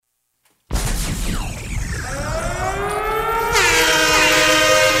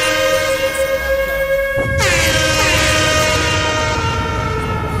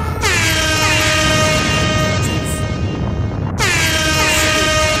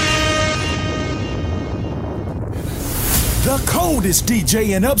coldest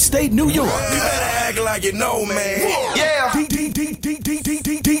DJ in upstate New York. You better act like you know, man. Yeah.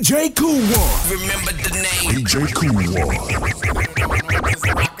 DJ Cool One. Remember the name. DJ Cool One.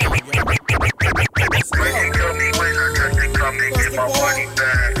 Come and get my money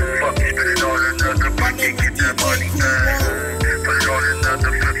back. Fuck it, put it on another brick and get that money back. Put it on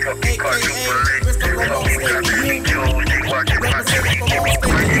another flip, fucking quadruple. Fucking got me Jones, they watching my TV.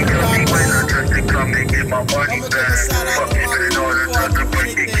 When you got me when I just to come and get my money back. Fuck it, put it on another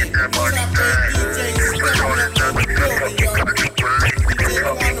brick and get that money back. Put it on another flip, fucking quadruple.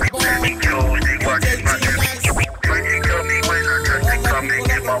 Fucking got me Jones, they watching my TV. When you got me when I just to come and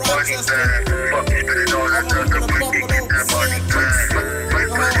get my money back. Fuck it, put it on another brick and get that money back.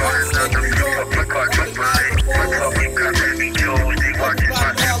 Put it on another flip, fucking quadruple. Fucking got me Jones, they watching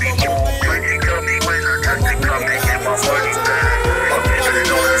my TV. When you got me when I just to come and get my money back. Fuck it, put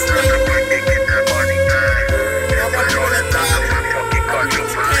it on another brick and get that money back. Put it on another flip, fucking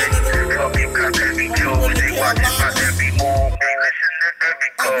quadruple. Fucking got me Jones, they watching my TV. They listen to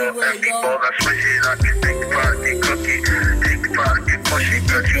every ball I switch it. I can think about it, cook it. Think about it, push it,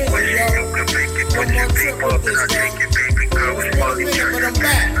 touch it, wish it. You can make it, put your people up and I take it, baby girl. It's money, church,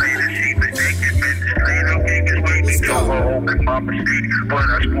 later she was naked, minutes later, niggas wait me to her home and my mistake. But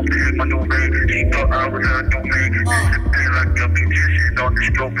I spoke to him, my new baby. She thought I was her new mate. Disappear like a musician on the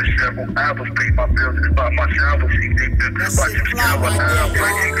stroke of several albums. Pay my bills, buy my shower, see they been watch them shower now.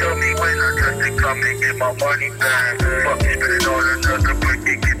 When you tell me when I just to come and get my money back. Fuck it, spit it on another brick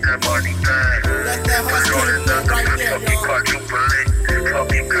and get that money back. Put it on another flip, fucking quadruple it.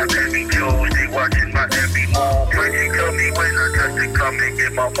 Fucking got me Jones, they watching my every move. When you tell me when I just to come and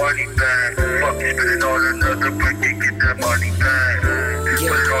get my money back. Fuck it, spit it on another brick and get that money back. Put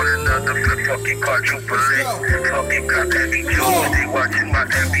it on another flip, fucking quadruple it. Fucking got me Jones, they watching my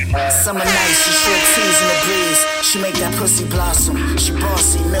every move. Summer nights, she strip teas in the breeze. She make that pussy blossom. She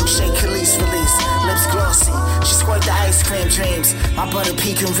bossy, milkshake, release. Lips glossy. She squirt the ice cream dreams. My butter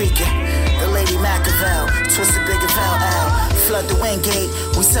pecan Rican. The lady Machiavel, twisted big of LL. Flood the Wingate,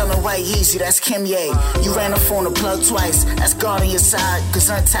 we sellin' white Yeezy, that's Kanye. You ran up on the plug twice, that's guard on your side, cause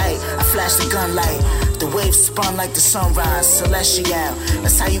untight. I flashed the gun light, the waves spun like the sunrise, celestial.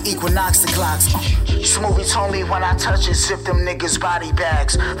 That's how you equinox the clocks. SmooVth told me when I touch it, zip them niggas body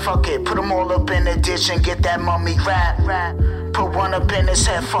bags. Fuck it, put them all up in the ditch and get that mummy rap. Put one up in his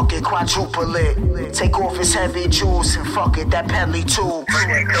head, fuck it, quadruple it. Take off his heavy jewels and fuck it, that Pedley too. What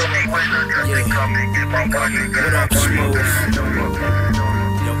up, Smooth?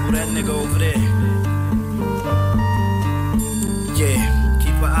 Yo, who that nigga over there? Yeah,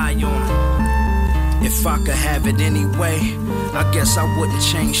 keep an eye on him. If I could have it anyway, I guess I wouldn't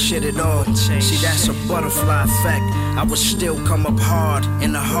change shit at all. See, that's a butterfly effect. I would still come up hard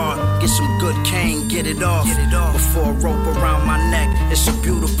in the heart, get some good cane, get it off. Before a rope around my neck, it's a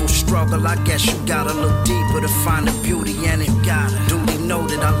beautiful struggle. I guess you gotta look deeper to find the beauty in it. Duly know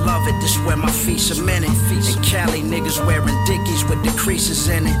that I love it, this where my feet's a minute. In Cali, niggas wearing Dickies with the creases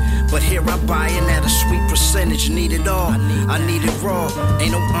in it. But here I buy in at a sweet percentage, need it all. I need it raw,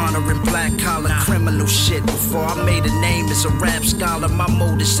 ain't no honor in black collar criminal shit. Before I made a name as a rap scholar, my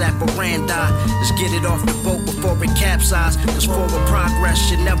modus operandi is get it off the boat before it capsize. Cause forward progress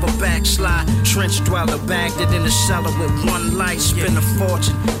should never backslide. Trench dweller, bagged it in the cellar with one light. Spent a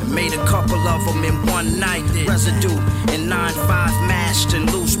fortune and made a couple of them in one night. Residue in 9-5 mashed and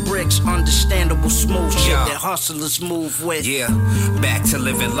loose bricks. Understandable smooth shit that hustlers move with. Yeah, back to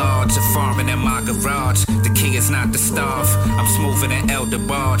living large, a farming in my garage. The key is not to starve. I'm smoother than Elder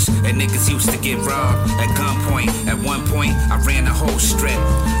Barge. And niggas used to get robbed at gunpoint. At one point, I ran the whole strip.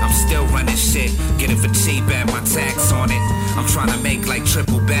 I'm still running shit. Get it for cheap, add my tax on it. I'm trying to make like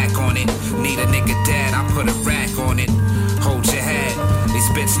triple back on it. Need a nigga dad, I put a rack on it. Hold your head. These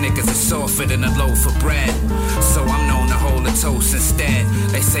bitch niggas are softer than a loaf of bread. So I'm known to hold a toast instead.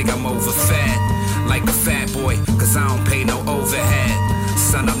 They say I'm overfed, like a fat boy, cause I don't pay no overhead.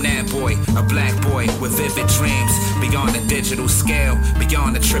 Son, I'm that boy, a black boy with vivid dreams. Beyond the digital scale,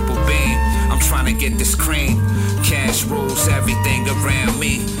 beyond the triple beam. I'm trying to get this cream. Cash rules everything around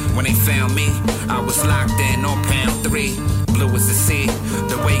me. When they found me, I was locked in on pound 3. Blue as the sea,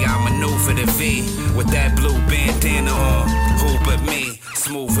 the way I maneuver the V. With that blue bandana on, who but me?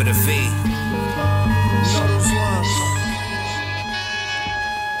 Smooth with a V.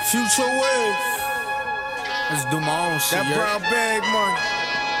 Futurewave. Let's do my own shit. That brown bag money.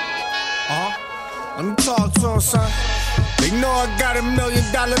 Let me talk to 'em, son. They know I got $1 million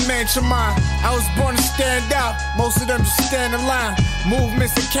mansion mind. I was born to stand out. Most of them just stand in line.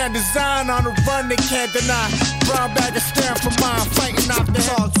 Movements they can't design, on the run they can't deny. Brown bag and stand for mine, fighting out the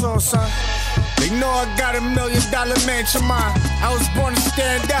talk to 'em, son. They They know I got $1 million mansion mind. I was born to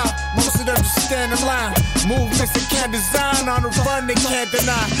stand out, most of them just stand in line. Movements they can't design, on the run they can't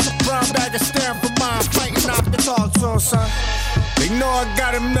deny. Brown bag and stand for mine, fighting off the talk to 'em, son. They know I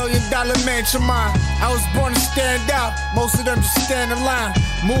got $1 million mansion mind. I was born to stand out, most of them just stand in line.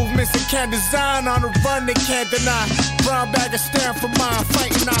 Movements they can't design, on the run they can't deny. Brown bag and stand for mine,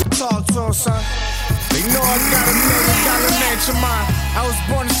 fighting off the talk to 'em, son. They know I got $1 million mansion mind. I was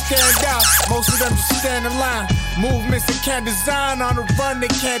born to stand out, most of them just stand in line. Movements they can't design, on the run they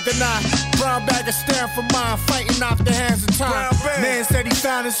can't deny. Brown bag and stand for mine, fighting off the hands of time. Man said he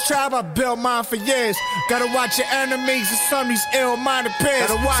found his tribe, I built mine for years. Gotta watch your enemies and some of these ill-minded peers.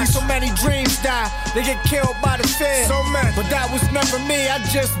 See so many dreams die, they get killed by the fear. So many, but that was never me, I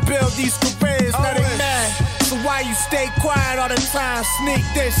just built these careers. Now they mad, so why you stay quiet all the time, sneak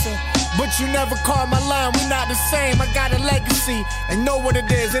dissing? But you never called my line, we not the same. I got a legacy, and know what it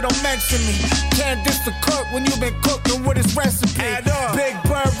is, it don't mention me. Can't diss the cook when you been cooking with his recipe. Big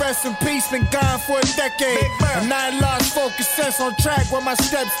Bird, rest in peace, been gone for a decade. And I ain't lost focus, sense on track where my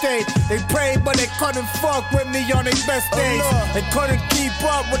steps stayed. They prayed, but they couldn't fuck with me on their best days. They couldn't keep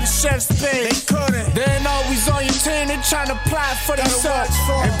up with the chef's pay. They couldn't. They ain't always on your team, they tryna plot for themselves.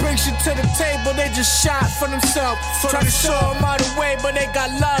 And bring shit to the table, they just shot for themselves. Try to show them all the way, but they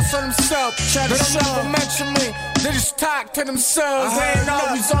got lost on themselves. They don't never mention me, they just talk to themselves. They ain't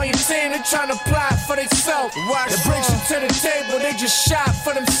always on your team, they tryna plot for themselves. They bring shit to the table, they just shot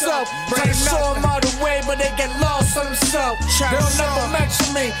for themselves. Try to show them all the way, but they get lost on themselves. They don't never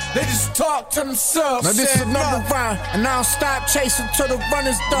mention me, they just talk to themselves. Now this is another round, and I don't stop chasing till the run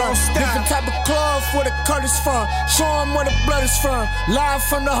is done. Different type of cloth where the cut is from. Show them where the blood is from. Live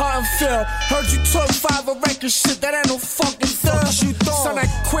from the heart and feel. Heard you took 5 a record shit, that ain't no fucking thug. Son, I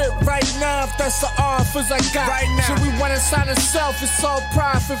quit right now if that's the offers I got. Right now. So we went inside itself, it's all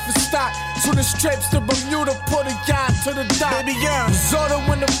profit for stock. To the strips to Bermuda, put a yacht to the dock. Baby, yeah. Zoda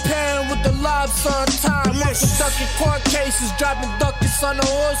in the pen with the lobster on time. Ducking court cases, dropping ducats on the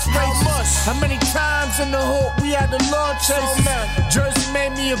horse races. How many times in the hood we had the lawn chases? Jersey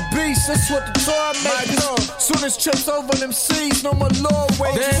made me a beast, that's what the tour made me. Soon as trips over them seas, no more law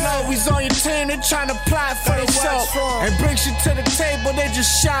wages. They ain't always on your team, they tryna plot for themselves. And bring shit to the table, they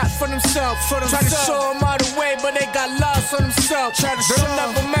just shot for themselves. Try to show them all the way, but they got lost on themselves. They don't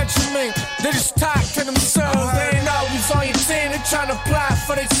never mention me, they just talk to themselves. They ain't always on your team, they tryna plot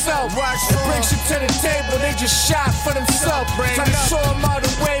for themselves. And bring shit to the table, they just shot for themselves. Try to show them all the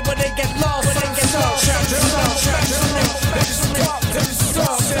way, but they get lost on themselves. They don't mention me, they just talk to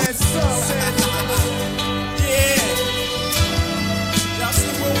themselves. Yeah. Y'all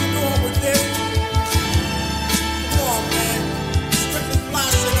see what we doing with this? Come on, man. Strictly fly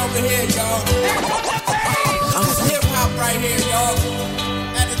shit over here, y'all. This is hip-hop right here, y'all.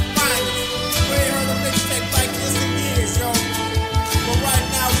 At its finest. We ain't heard a mixtape like this in years, yo. But right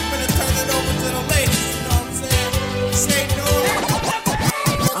now, we finna turn it over to the ladies, you know what I'm saying? Stay tuned.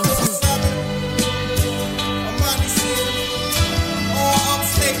 Armani shit. All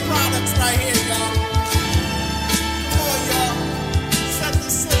upstate products right here, y'all. Come on, y'all. Shut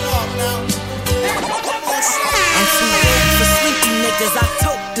this shit off now. I'm too old for sleepy niggas. I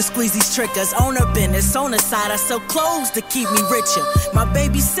tote to squeeze these triggers. On her business, on the side, I sell clothes to keep me richer. My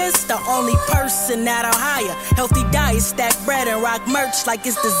baby sister, only person that I'll hire. Healthy diet, stack bread and rock merch like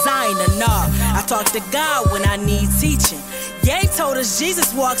it's designer. Nah, I talk to God when I need teaching. Ye told us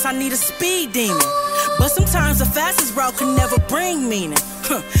Jesus walks, I need a speed demon. But sometimes the fastest route can never bring meaning.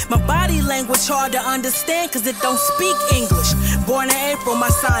 My body language hard to understand cause it don't speak English. Born in April, my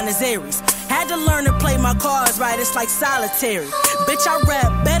sign is Aries. Had to learn to play my cards right, it's like solitary. Bitch, I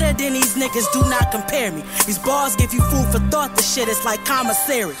rap better than these niggas, do not compare me. These bars give you food for thought, this shit is like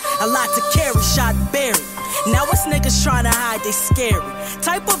commissary. A lot to carry, shot buried. Now it's niggas trying to hide, they scary.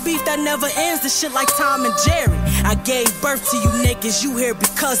 Type of beef that never ends, this shit like Tom and Jerry. I gave birth to you niggas, you here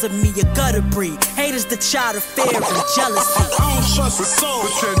because of me, you gutter breed. Haters the child of fear and jealousy. I don't trust a soul,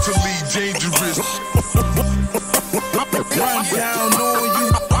 potentially dangerous. Run down on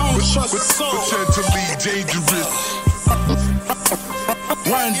you, I don't trust a soul, potentially dangerous.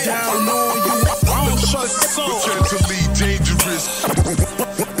 Run down on you, I don't trust a soul, potentially dangerous.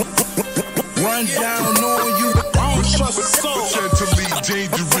 Run down on you, I don't trust a soul, potentially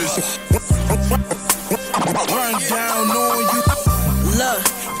dangerous. Run down on you. Look,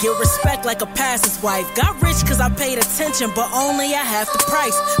 get respect like like a pastor's wife. Got rich cause I paid attention, but only at half the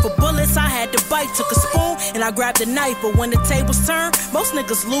price. For bullets I had to bite, took a spoon and I grabbed a knife. But when the tables turn, most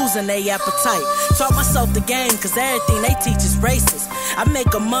niggas losing their appetite. Taught myself the game cause everything they teach is racist. I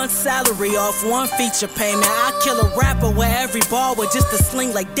make a month's salary off one feature payment. I kill a rapper with every ball with just a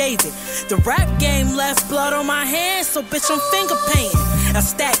sling like David. The rap game left blood on my hands, so bitch I'm finger painting. I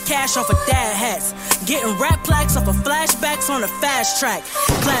stack cash off of dad hats, getting rap plaques off of flashbacks on a fast track.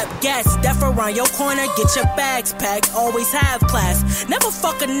 Clap gats, death around your corner, get your bags packed. Always have class, never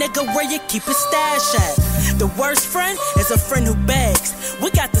fuck a nigga where you keep your stash at. The worst friend is a friend who begs.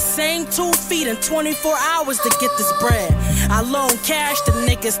 We got the same 2 feet in 24 hours to get this bread. I loan cash to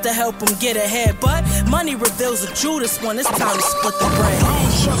niggas to help them get ahead, but money reveals a Judas when it's time to split the bread.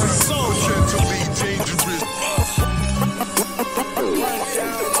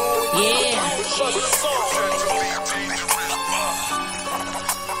 Yeah.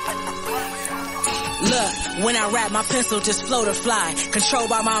 Look, when I rap, my pencil just float or fly. Controlled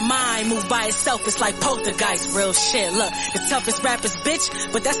by my mind, move by itself, it's like poltergeist. Real shit, look, the toughest rappers,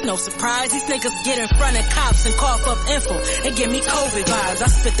 bitch, but that's no surprise. These niggas get in front of cops and cough up info. They give me COVID vibes. I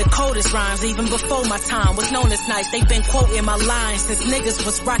spit the coldest rhymes, even before my time was known as nice. They been quoting my lines since niggas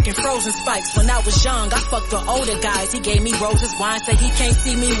was rocking frozen spikes. When I was young, I fucked with older guys. He gave me roses, wine, said he can't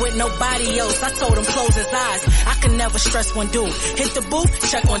see me with nobody else. I told him close his eyes. I can never stress one dude. Hit the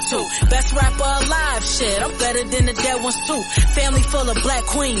booth, check 1, 2. Best rapper alive, shit. I'm better than the dead ones too. Family full of black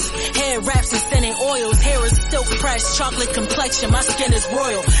queens. Hair wraps and scented oils. Hair is silk pressed, chocolate complexion. My skin is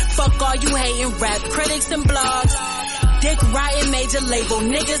royal. Fuck all you hating rap critics and blogs. Dick riding major label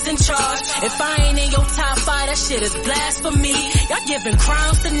niggas in charge. If I ain't in your top 5, that shit is blasphemy. Y'all giving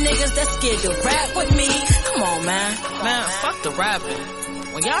crowns to niggas that scared to rap with me. Come on, man. Man, fuck the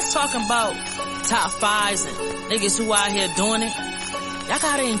rapping. When y'all talking about top 5s and niggas who out here doing it, y'all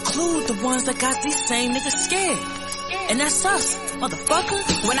gotta include the ones that got these same niggas scared. And that's us,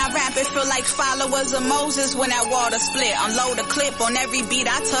 motherfucker. When I rap, it feel like followers of Moses when that water split. Unload a clip on every beat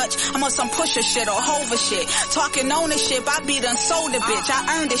I touch. I'm on some Pusha shit or Hover shit. Talking ownership, I be done sold a bitch.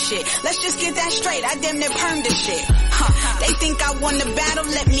 I earned this shit. Let's just get that straight. I damn near permed this shit. They think I won the battle,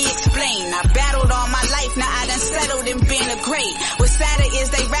 let me explain. I battled all my life, now I done settled in being a great. What's sadder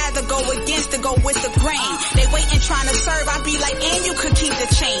is they rather go against than go with the grain. They waiting trying to serve, I be like, and you could keep the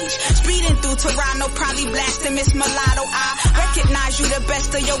change. Speeding through Toronto, probably blasting Miss Mulatto. I recognize you the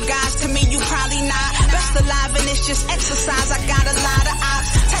best of your guys, to me you probably not. Best alive and it's just exercise, I got a lot of ops.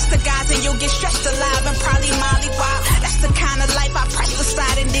 Test the guys and you'll get stretched alive and probably mollywop. That's the kind of life I pressed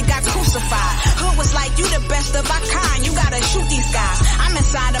aside and then got crucified. Hood was like, you the best of our kind, you gotta shoot these guys. I'm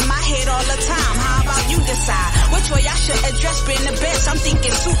inside of my head all the time, how about you decide? Which way I should address being the best, I'm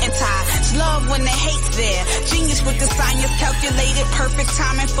thinking suit and tie. It's love when the hate's there. Genius with the science, calculated, perfect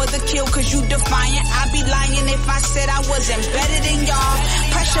timing for the kill cause you defiant. I'd be lying if I said I wasn't better than y'all.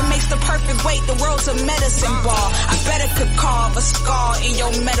 Pressure makes the perfect weight, the world's a medicine ball. I better could carve a scar in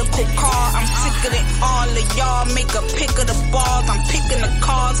your medical car. I'm sicker than all of y'all, make a pick of the balls. I'm picking the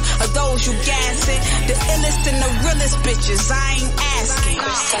cards of those you gassing. The illest and the realest bitches, I ain't asking.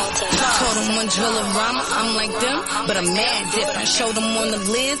 Told them one drill a rhymer, I'm like them, but I'm mad different. Show them on the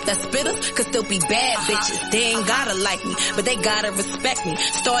list that spitters could still be bad bitches. They ain't gotta like me, but they gotta respect me.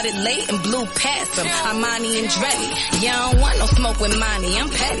 Started late and blew past them, Armani and Dreddy. Yeah, I don't want no smoke with money, I'm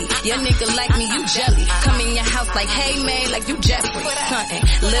petty. Your nigga like me, you jelly. Come in your house like, hey, man, like you Jeffrey. Something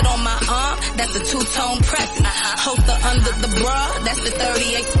lit on my arm, that's a 2-tone pressy. Holster under the bra, that's the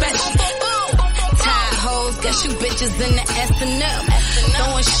 38 special. Tired hoes, guess you bitches in the S&M.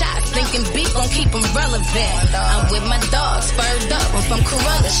 Throwing shots, thinking beat gon' keep them relevant. I'm with my dogs, spurred up on some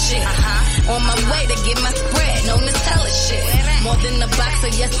Corella shit. On my way to get my spread, no Nutella shit. More than a box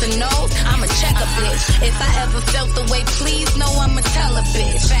of yes and no's, I'ma check a bitch. If I ever felt the way, please know I'ma tell a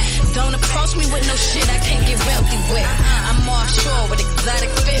bitch. Don't approach me with no shit I can't get wealthy with. I'm offshore with exotic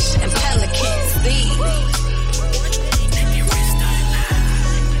fish and pelicans. See?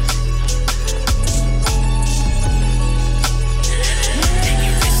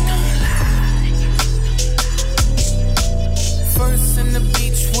 First in the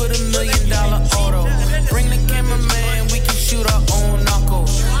beach with $1 million auto. Bring the cameraman, we can shoot our own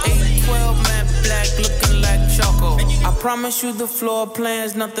knuckles. 812 matte black, looking like Choco. I promise you the floor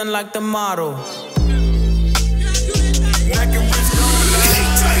plan's nothing like the model.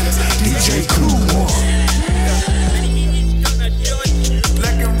 DJ Cool.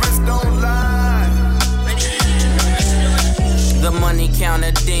 The money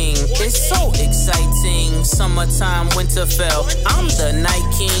counter ding. It's so exciting. Summertime, Winterfell. I'm the night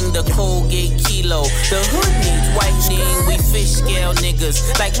king, the Colgate kilo. The hood needs whitening. We fish scale niggas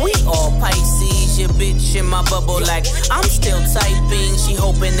like we all Pisces. Your bitch in my bubble like I'm still typing. She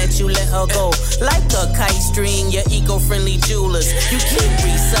hoping that you let her go like a kite string. Your eco-friendly jewelers, you keep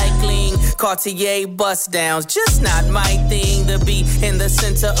recycling. Cartier bust downs, just not my thing. To be in the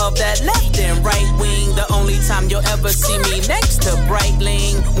center of that left and right wing. The only time you'll ever see me next to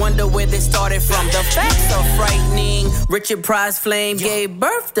Breitling. Wonder where they started from. The facts are frightening. Richard Price Flame gave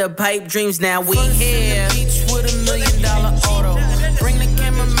birth to pipe dreams. Now we here. Beach with $1 million auto. Bring the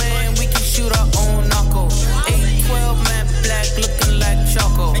cameraman, we can shoot our own knuckle. 812 matte black, looking like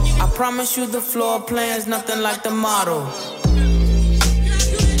choco. I promise you the floor plan's nothing like the model.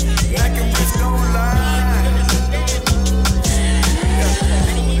 Black and rich don't lie.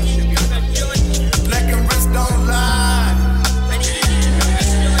 Black and rich don't lie.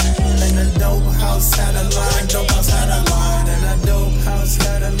 And the dope house had a line, dope house had a line. And the dope house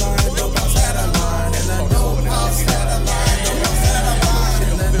had a line, dope house had a line. And the dope house had a line, dope house had a line.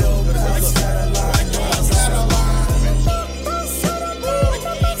 And the dope house had a line, dope house had a line.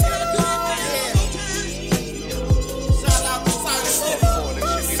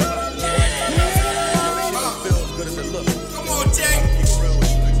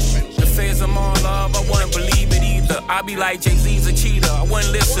 I be like Jay-Z's a cheater. I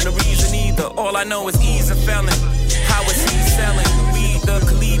wouldn't listen to reason either. All I know is ease and felon. How is he selling? We the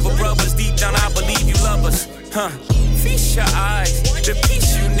Khalifa brothers. Deep down I believe you love us. Feast your eyes. The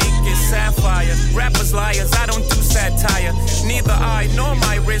piece unique is sapphire. Rappers liars, I don't do satire. Neither I nor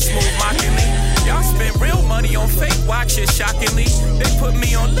my wrist move mockingly. Y'all spend real money on fake watches, shockingly. They put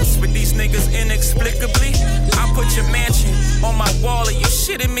me on lists with these niggas inexplicably. I put your mansion on my wall. Are you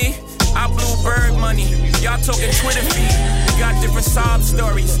shitting me? I blew bird money, y'all talking Twitter feed. We got different sob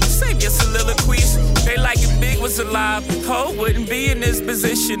stories, save your soliloquies. They like if Big was alive, Ho wouldn't be in this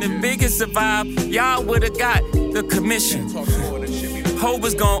position. If Big had survived, y'all would've got the commission. Ho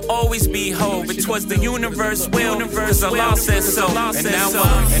was gon' always be Ho, it was the universe will, cause Allah said so. And now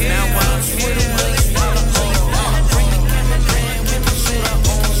I'm here.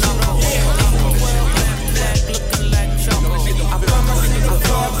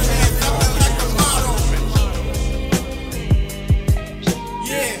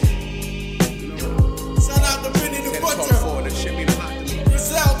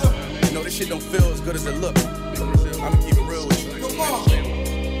 Don't feel as good as it look. I'ma keep it real with you. Come on.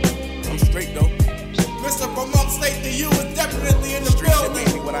 I'm straight though. Mr. FromUpstate2u is definitely in the Street building. Shit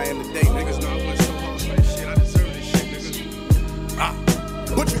made me what I am today, niggas. Know I went so hard for this shit. I deserve this shit,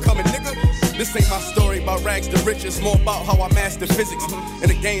 niggas. Butcher coming, nigga. This ain't my story about rags to riches. More about how I mastered physics. In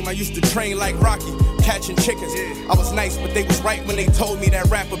the game, I used to train like Rocky, catching chickens. I was nice, but they was right when they told me that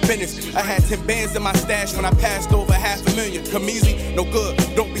rapper business. I had 10 bands in my stash when I passed over $500,000. Come easy, no good.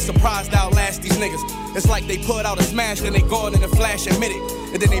 Don't be surprised I'll last these niggas. It's like they put out a smash, then they gone in a flash, admit it.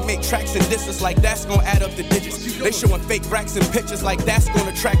 And then they make tracks and disses like that's gonna add up the digits. They showing fake racks and pictures like that's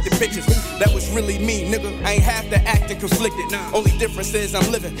gonna attract the bitches. That was really me, nigga. I ain't have to act and conflicted. Only difference is I'm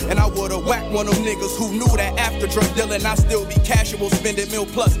living, and I would've whacked one of them niggas who knew that after drug dealing I still be casual, spending $1 million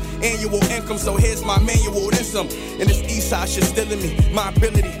plus annual income. So here's my manual, then some. And this east side shit still in me. My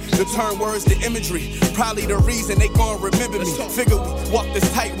ability to turn words to imagery, probably the reason they gon' remember me. Figure we walk this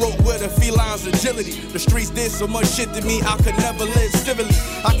tightrope with a feline's agility. The streets did so much shit to me I could never live civilly.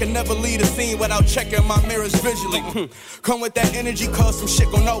 I can never lead a scene without checking my mirrors visually. Come with that energy, cause some shit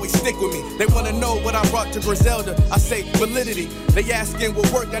gon' always stick with me. They wanna know what I brought to Griselda. I say validity. They asking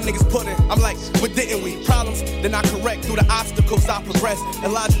what work that niggas put in. I'm like, what didn't we? Problems, then I correct through the obstacles I progress.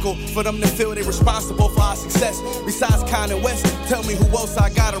 Illogical for them to feel they responsible for our success. Besides Kanye West, tell me who else I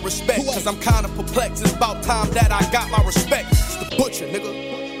gotta respect. Cause I'm kinda perplexed. It's about time that I got my respect. It's the butcher, nigga.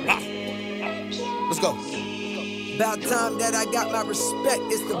 Let's go. About time that I got my respect.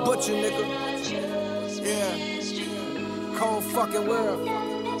 It's the butcher, nigga. Yeah. Cold fucking world.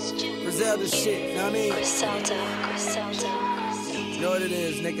 Griselda shit, you know what I mean? Griselda. You know what it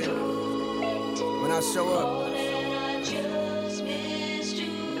is, nigga. When I show up,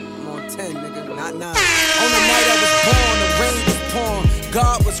 I'm on 10, nigga, not 9. On the night I was born, the rain was pouring.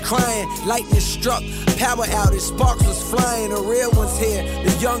 God was was crying, lightning struck, power outage, sparks was flying. The real ones here,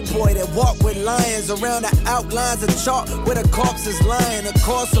 the young boy that walked with lions around the outlines of chalk where the corpse is lying. Of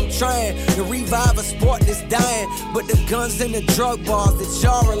course I'm trying to revive a sport that's dying, but the guns and the drug bars that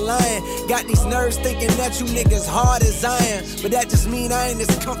y'all relying got these nerves thinking that you niggas hard as iron. But that just mean I ain't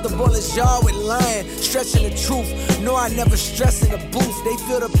as comfortable as y'all with lying. Stretching the truth, no I never stress in the booth. They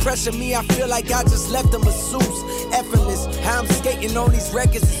feel the pressure, me I feel like I just left a masseuse. Effortless, how I'm skating on these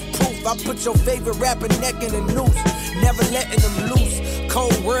records is proof. I put your favorite rapper neck in a noose, never letting them loose.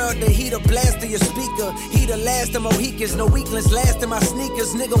 Cold world, the heat a blast of your speaker. He the last of Mohicans, no weaklings last in my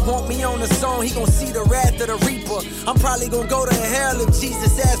sneakers. Nigga want me on the song, he gon' see the wrath of the reaper. I'm probably gon' go to hell if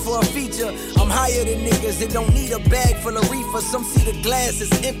Jesus asks for a feature. I'm higher than niggas that don't need a bag full of reefer. Some see the glass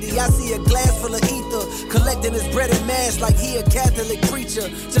is empty, I see a glass full of ether. Collecting his bread and mass like he a Catholic preacher.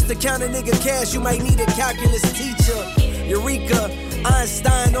 Just to count a nigga cash, you might need a calculus teacher. Eureka,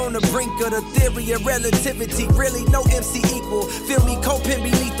 Einstein on the brink of the theory of relativity. Really no MC equal. Feel me, co-pin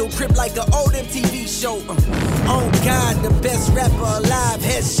be lethal. Crip like an old MTV show. Oh God, the best rapper alive.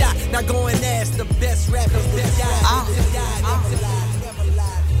 Headshot. Now go and ask the best rappers that died.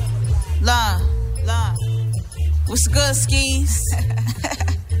 What's good, Skeese?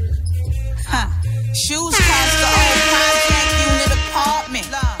 Shoes cost the old project unit apartment.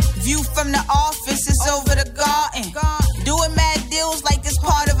 View from the office is over the garden. Doing mad deals like it's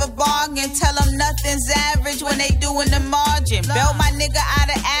part of a bargain. Tell them nothing's average when they doing the margin. Bailed my nigga out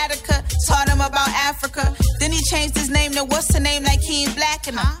of Attica, taught him about Africa. Then he changed his name to what's the name like he ain't black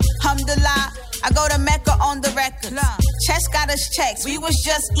enough. Alhamdulillah, I go to Mecca on the record. Chess got us checks, we was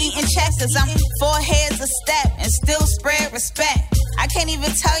just eating checkers. I'm 4 heads a step and still spread respect. I can't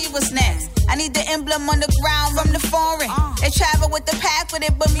even tell you what's next. I need the emblem on the ground from the foreign. They travel with the pack with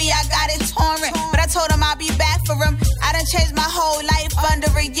it, but me, I got it torn. But I told him I'll be back for him. I done changed my whole life under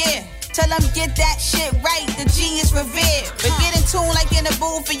a year. Tell them get that shit right, the genius revered. But get in tune like in the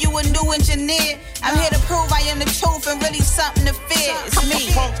booth for you a new engineer. I'm here to prove I am the truth and really something to fear. It's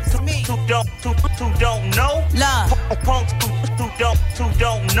me. Punks who don't know. Love. Punks who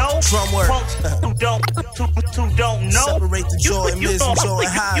don't know. Drum work. Punks who don't know. Separate the joy and miss and joy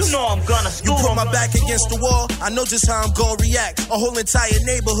and highs. You know I'm gonna school. You put my back against the wall, I know just how I'm gonna react. A whole entire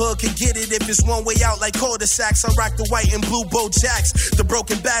neighborhood can get it if it's one way out like cul-de-sacs. I rock the white and blue bow jacks, the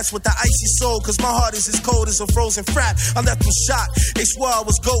broken bats with the icy soul, cause my heart is as cold as a frozen frap. I left them shocked. They swore I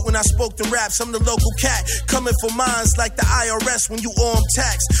was GOAT when I spoke the raps. I'm the local cat, coming for mines like the IRS when you owe them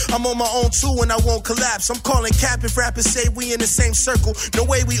tax. I'm on my own too and I won't collapse. I'm calling cap if rappers say we in the same circle. No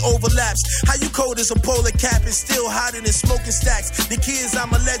way we overlaps. How you cold as a polar cap and still hotter than smoking stacks. The kids, I'm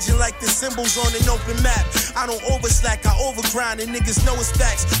a legend like the symbols on an open map. I don't overslack, I overgrind and niggas know it's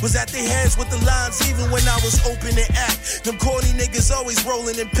facts. Was at their hands with the lines even when I was open and act. Them corny niggas always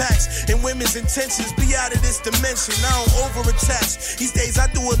rolling in packs. And women's intentions be out of this dimension. I don't overattach. These days I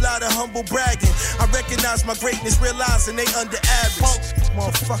do a lot of humble bragging. I recognize my greatness, realizing they under average.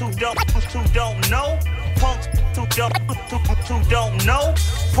 Punks who don't know. Punks who don't know.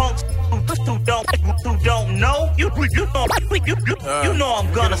 Punks who don't know. You know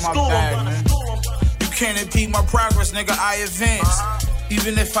I'm gonna school them. You can't impede my progress, nigga. I advance.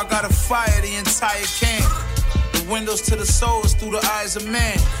 Even if I gotta fire the entire camp. Windows to the soul is through the eyes of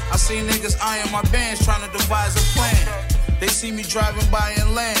man. I see niggas eyeing my bands trying to devise a plan. They see me driving by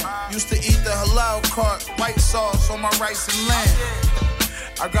in land. Used to eat the halal cart, white sauce on my rice and lamb.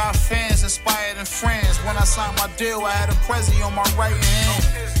 I got fans inspired in France. When I signed my deal, I had a Prezi on my right hand.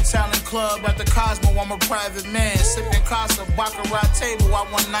 Talent club at the Cosmo, I'm a private man. Sipping Casa, Baccarat table, I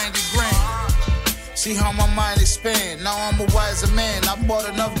won 90 grand. See how my mind expand. Now I'm a wiser man. I bought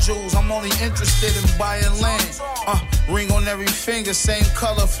enough jewels. I'm only interested in buying land. Ring on every finger, same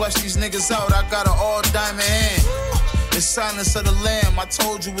color. Flush these niggas out. I got an all diamond hand. It's Silence of the Lamb. I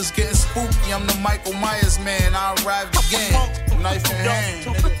told you it's getting spooky. I'm the Michael Myers man. I arrived again. Knife in hand.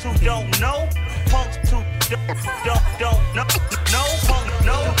 Punks who don't know. Punks who don't know. No.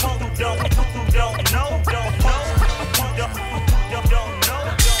 Punks who don't know.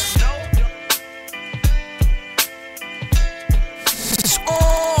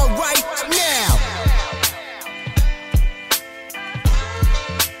 All right now.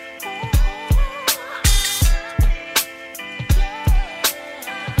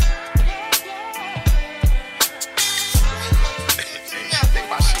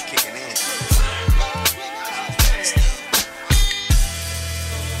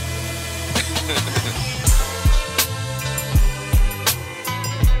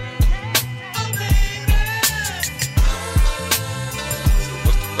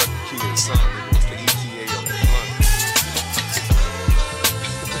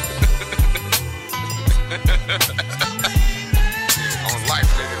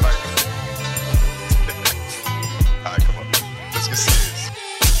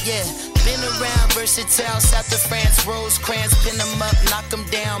 Hotels after France, Rosecrans, pin them up, knock them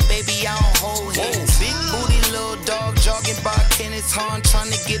down, baby, I don't hold hands. Big booty, little dog, jogging by Kenneth Hahn,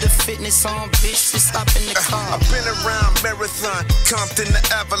 trying to get a fitness on, bitch, just hop in the car. I've been around Marathon, Compton to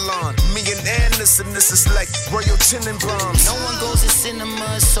Avalon. Me and Anderson, this is like Royal Tenenbaums. No one goes to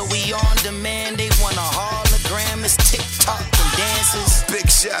cinemas, so we on demand. They want a hologram, it's TikTok and dances. Big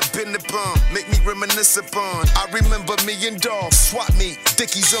shot, been the bomb, make me reminisce upon. I remember me and Dogg, swap meet,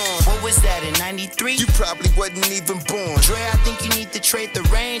 Dickies on. What was that, in 93? You probably wasn't even born. Dre, I think you need to trade the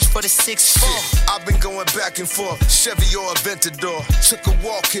range for the 6'4". I've been going back and forth, Chevy or Aventador. Took a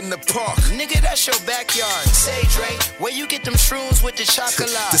walk in the park. Nigga, that's your backyard. Say, Dre, where you get them shrooms with the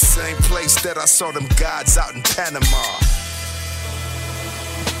chocolate? The same place that I saw them gods out in Panama.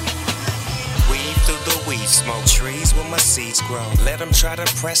 Weave through the weed smoke, trees where my seeds grow. Let them try to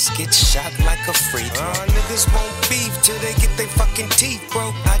press, get shot like a free throw. Niggas won't beef till they get their fucking teeth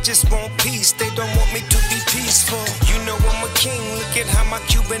broke. I just want peace, they don't want me to be peaceful. You know I'm a king, look at how my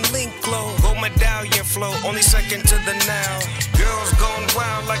Cuban link glow. Gold medallion flow, only second to the now. Girls gone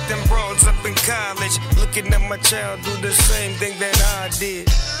wild like them broads up in college. Looking at my child do the same thing that I did.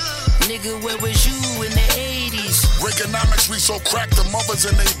 Nigga, where was you in the 80s? Reaganomics, we so cracked the mothers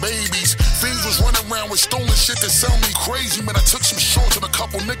and they babies. Fiends was running around with stolen shit that sound me crazy. Man, I took some shorts and a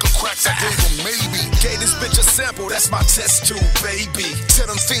couple nickel cracks, I gave them maybe. Gave this bitch a sample, that's my test tube, baby. Tell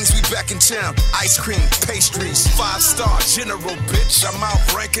them things we back in town. Ice cream, pastries, 5-star general, bitch. I'm out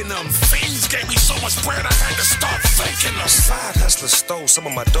ranking them. Fiends gave me so much bread, I had to start thanking them. Side hustlers stole some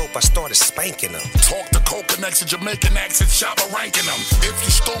of my dope, I started spanking them. Talk the coconuts and Jamaican accent, Shabba ranking them. If you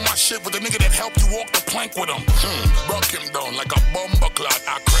stole my shit with a nigga that helped you walk the plank with him, buck him down like a bomber clot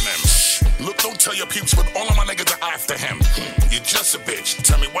acronym. Look, don't tell your peeps, but all of my niggas are after him. You're just a bitch.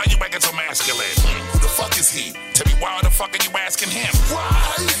 Tell me why you acting so masculine. Who the fuck is he? Tell me why the fuck are you asking him? Why?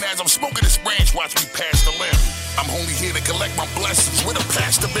 And as I'm smoking this branch, watch me pass the limb. I'm only here to collect my blessings with a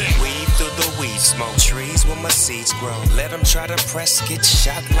pastor bin. Weave through the weed smoke, trees where my seeds grow. Let them try to press, get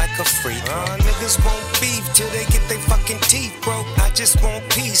shot like a free throw. Niggas won't beef till they get their fucking teeth broke. I just want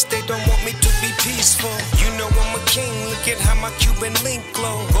peace, they don't want me to be peaceful. You know I'm a king, look at how my Cuban link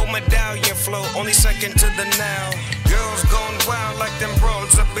glow. Gold medallion flow, only second to the now. Girls gone wild like them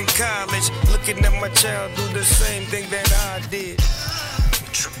broads up in college. Looking at my child do the same thing that I did.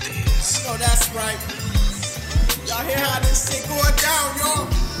 Truth is. Oh, that's right. Y'all hear how this shit going down, y'all?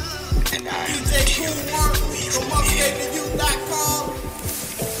 DJ Cool1 from FromUpstate2u.com.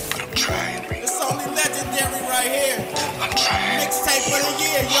 But I'm trying. It's only legendary right here. I'm trying. Mixtape of the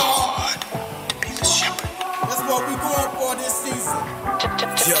year, y'all. To be the shepherd. That's what we going for this season.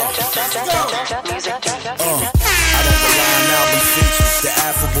 Yo. Let's go. I don't rely on album features. The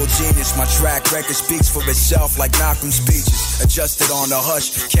affable genius, my track record speaks for itself like Malcolm's speeches. Adjusted on the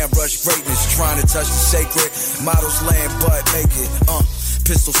hush, can't rush greatness. Trying to touch the sacred, models laying butt naked.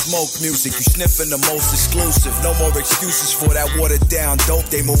 Pistol smoke music, you sniffing the most exclusive. No more excuses for that watered down dope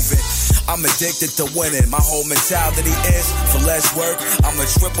they moving. I'm addicted to winning. My whole mentality is for less work, I'ma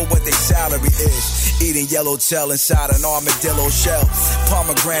triple what their salary is. Eating yellowtail inside an armadillo shell.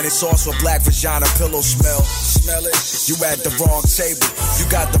 Pomegranate sauce with black vagina pillow smell. Smell it? You at the wrong table. You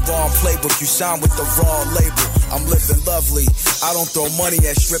got the wrong playbook. You signed with the wrong label. I'm living lovely. I don't throw money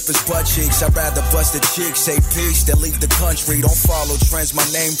at strippers' butt cheeks. I'd rather bust a cheek, say peace, than leave the country. Don't follow trends. My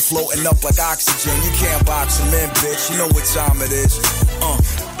name floating up like oxygen. You can't box him in, bitch. You know what time it is.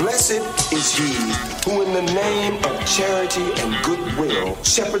 Blessed is he who in the name of charity and goodwill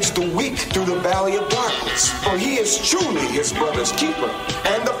shepherds the weak through the valley of darkness. For he is truly his brother's keeper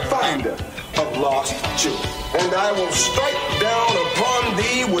and the finder of lost children. And I will strike down upon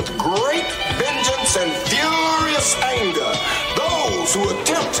thee with great vengeance and furious anger those who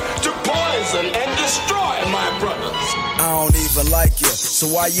attempt to poison and destroy my brothers. I don't even like you, so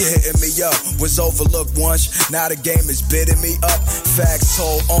why you hitting me up? Was overlooked once, now the game is bidding me up. Facts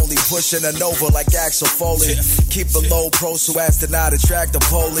told only, pushing a Nova like Axel Foley. Keep a low pro so as to not attract the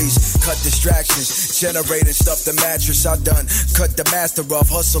police. Cut distractions, generating stuff the mattress. I done cut the master off,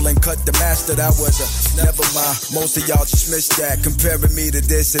 hustle and cut the master. That was a never mind. Most of y'all just missed that. Comparing me to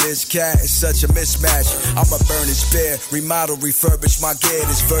this and this cat is such a mismatch. I'ma burn his beer, remodel, refurbish my gear.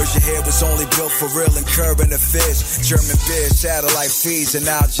 This version here was only built for real and current affairs. German beer, satellite feeds, and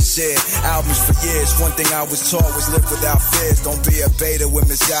Al Jazeera. Albums for years. One thing I was taught was live without fears. Don't be a beta with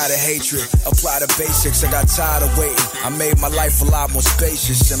misguided hatred. Apply the basics, I got tired of waiting. I made my life a lot more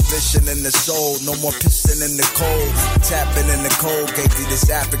spacious. Ambition in the soul, no more piston in the cold. Tapping in the cold, gave you this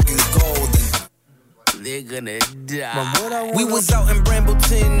African gold. And they're gonna die. We was out in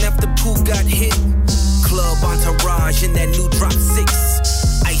Brambleton after Paak got hit. Club entourage in that new drop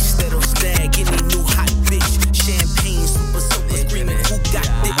 6. Iced settle stag, any new hot bitch. Champagne, super soaker, screaming, who got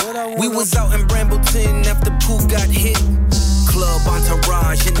this? We was out in Brambleton after Pooh got hit. Club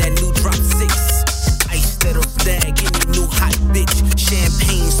entourage in that new drop 6. Ice settle stag, any new hot bitch.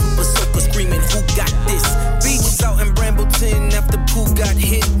 Champagne, super soaker, screaming, who got this? Beach was out in Brambleton after Pooh got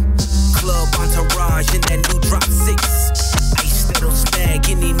hit. Club entourage in that new drop 6. Ice settle stag,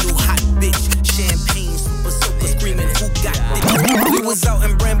 any new hot bitch. Champagne, super soaker, screaming, who got this? We was out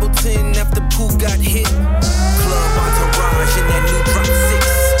in Brambleton after Pooh got hit. Club entourage in that new drop 6.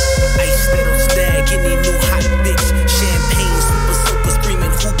 Ice settle stag, any new hot bitch. Champagne, super soaker,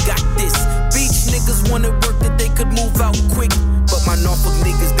 screaming, who got this? Beach niggas wanted work that they could move out quick. But my Norfolk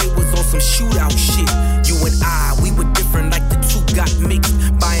niggas, they was on some shootout shit. You and I, we were different like the two got mixed.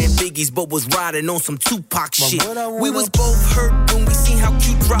 Buying biggies, but was riding on some Tupac shit. We was both hurt when we seen how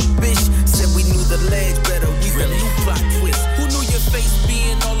cute drop bitch. Said we knew the ledge better, we really new plot twist. Who knew your face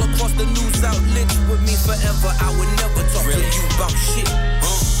being all across the news outlets? With me forever, I would never talk to you about shit.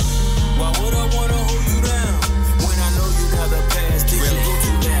 Why would I wanna hold you down when I know you got the past that you go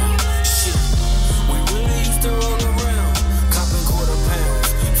to now? Shit, we really used to roll around, copping quarter pounds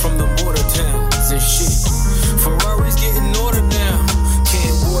from the border towns and shit. Ferraris getting ordered now,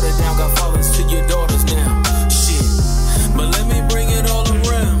 can't water down, got fathers to your daughters now. Shit, but let me bring it all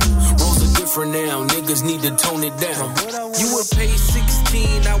around. Roles are different now, niggas need to tone it down. You would pay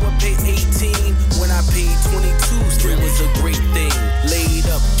 16, I would pay 18. When I paid 22, still was a great thing. Laid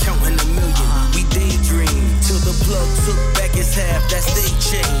up, counting a million, we daydream. Till the plug took back his half, that's they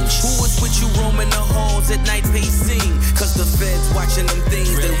change. Who was with you roaming the halls at night pacing? Cause the feds watching them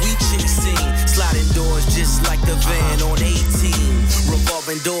things that we chasing. Sliding doors just like the van on 18.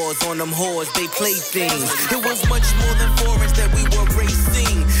 Revolving doors on them whores, they play things. It was much more than forest that we were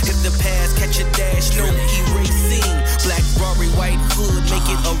racing. If the past catch a dash, no erasing. Black Rory, white hood, make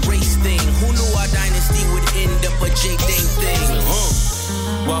it a race thing. Who knew our dynasty would end up a J Dane thing?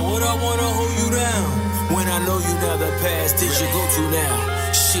 Why would I wanna hold you down when I know you got the past that you go to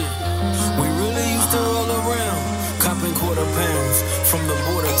now? Shit, we really used to roll around, copping quarter pounds from the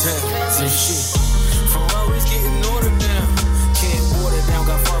border towns and shit. Ferraris getting ordered now, can't water down,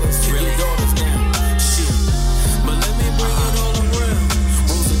 got fathers to your daughters now. Shit, but let me bring it all around.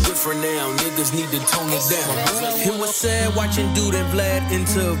 Rules are different now, niggas need to tone it down. It was sad watching Dude and Vlad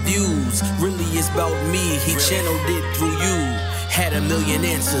interviews. Really it's about me, he channeled it through you. Had a million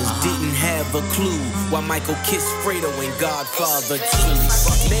answers, didn't have a clue. Why Michael kissed Fredo and Godfather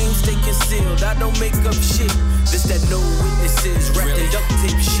 2. Names stay concealed, I don't make up shit. This that no witnesses, wrapped in duct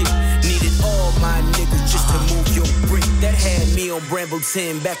tape shit. Needed all my niggas just to move your brick. That had me on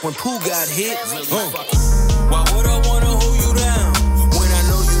Brambleton back when Pooh got hit. Why would I wanna hold you down when I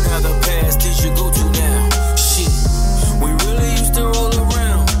know you got the past that you go to now? Shit, we really used to roll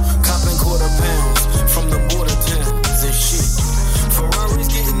around, copping quarter pounds from the border towns and shit. Ferraris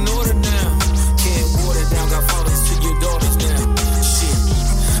getting ordered now, can't water down, got fathers to your daughters now. Shit,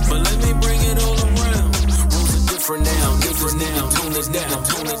 but let me bring it all around. Rules are different now, niggas now, tone it down,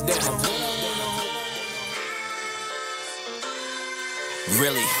 tone it down.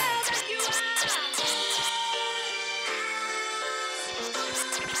 Really?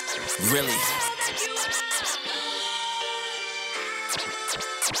 Really?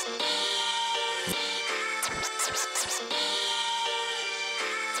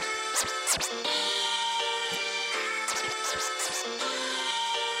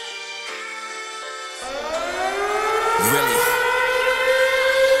 Really?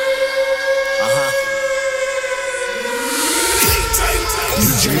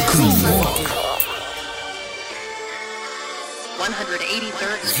 DJ Cool.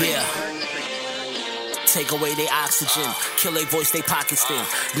 183rd Street. Yeah. Take away their oxygen, kill their voice, they pockets thin.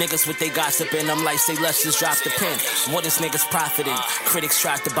 Niggas with they gossiping, I'm like, say let's just drop the pen. What is niggas profiting? Critics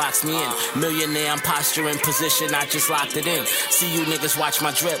tried to box me in. Millionaire, I'm posturing position, I just locked it in. See you niggas watch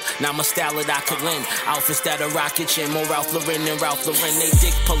my drip, now my style that I could lend. Outfits that are rocket chin, more Ralph Lauren than Ralph Lauren. They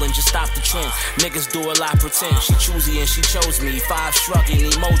dick pulling, just stop the trend. Niggas do a lot pretend, she choosy and she chose me. 5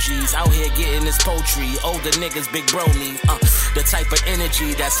 shrugging emojis, out here getting this poetry. Older niggas, big bro me. The type of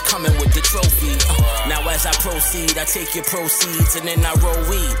energy that's coming with the trophy. Now as I proceed, I take your proceeds and then I roll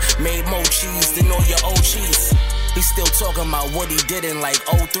weed. Made more cheese than all your OGs. He's still talking about what he did in like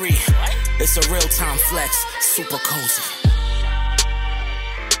 03. It's a real time flex, super cozy.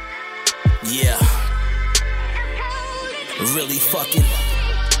 Yeah. Really fucking.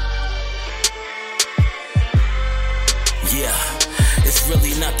 Yeah. It's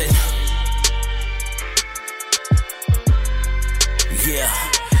really nothing. Yeah.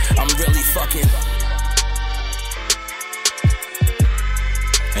 I'm really fucking.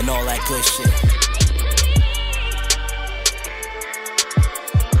 and all that good shit.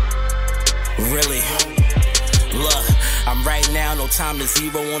 Really? Look, I'm right now, no time to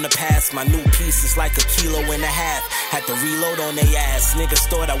zero on the past. My new piece is like 1.5 kilos. Had to reload on they ass. Niggas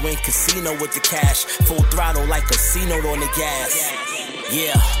thought I went casino with the cash. Full throttle like a C-note on the gas.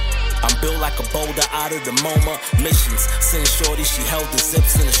 Yeah. I'm built like a boulder out of the MoMA. Missions, send shorty, she held the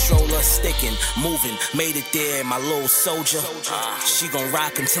zips in a stroller. Sticking, moving, made it there, my little soldier. She gon'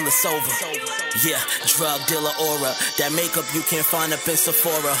 rock until it's over. Yeah, drug dealer aura. That makeup you can't find up in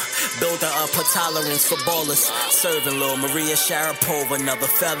Sephora. Build her up, her tolerance for ballers. Serving Lil Maria Sharapova. Another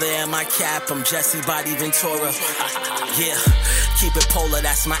feather in my cap, I'm Jesse Body Ventura. Yeah, keep it polar,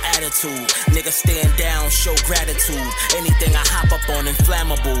 that's my attitude. Nigga stand down, show gratitude. Anything I hop up on,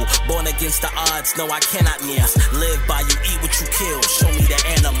 inflammable. Born against the odds, no I cannot lose. Live by you, eat what you kill. Show me the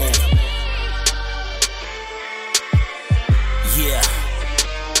animal. Yeah,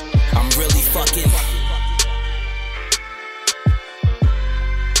 I'm really fucking.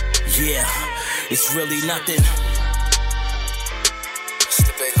 Yeah, it's really nothing. It's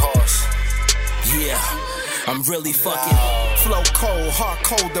the big horse. Yeah, I'm really fucking. Flow cold, heart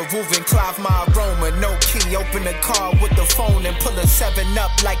colder, moving, Clive my aroma. No key, open the car with the phone and pull a 7-Up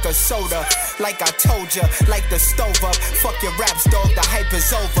like a soda. Like I told ya, like the stove up. Fuck your raps, dog, the hype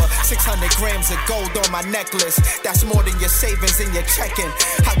is over. 600 grams of gold on my necklace. That's more than your savings and your checking.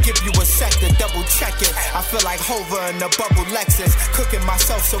 I'll give you a sec to double check it. I feel like Hover in a bubble Lexus. Cooking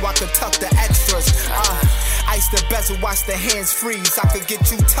myself so I could tuck the extras. Ice the bezel, watch the hands freeze. I could get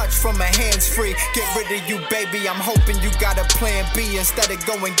you touched from a hands free. Get rid of you, baby, I'm hoping you got a plan B instead of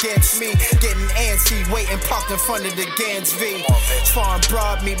going against me. Getting antsy, waiting parked in front of the Gans V. Foreign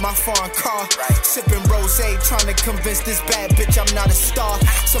broad, meet my foreign car. Sipping rosé, trying to convince this bad bitch I'm not a star.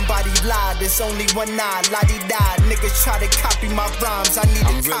 Somebody lied, there's only one eye, la-di-da. Niggas try to copy my rhymes, I need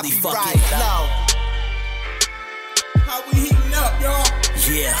a copyright. Low. How we heating up, y'all?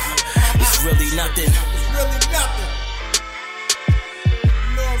 Yeah, it's really nothing. It's really nothing. You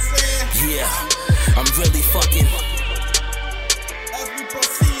know what I'm saying? Yeah, I'm really fucking. As we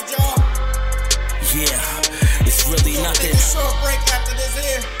proceed, y'all. Yeah, it's really nothing. Take a short break after this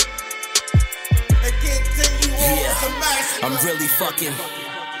here. And continue on with the massacre. I'm really fucking.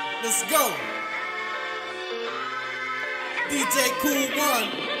 Let's go. DJ Cool One,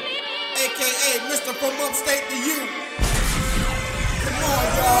 aka Mr. From Upstate to You. Come on,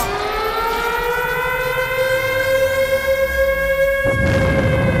 y'all.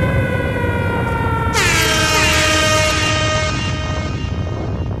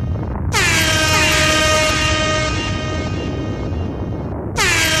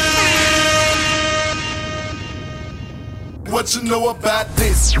 What you know about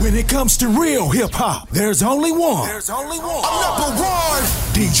this? When it comes to real hip hop, there's only one. I'm number one.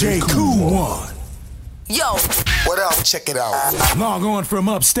 DJ Cool One. Yo. What up? Check it out. Log on from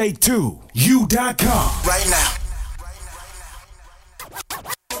Upstate2u.com. Right now.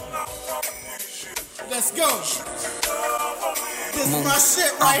 Let's go. This is my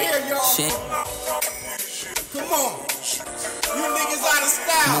shit right here, y'all. Shit. Come on. You niggas out of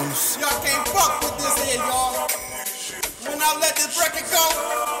style. Y'all can't fuck with this here, y'all. When I let this record go,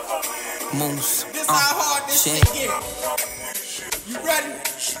 Moose. This how hard this shit get. You ready?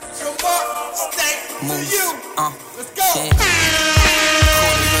 From Upstate2u. Let's go.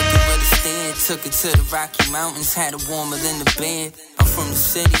 Took it to the Rocky Mountains, had it warmer than the bed. I'm from the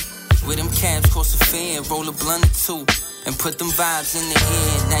city, where them cabs cost a fare. Roll a blunt or two, and put them vibes in the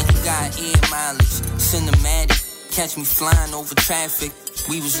air. Now you got air mileage, cinematic. Catch me flying over traffic.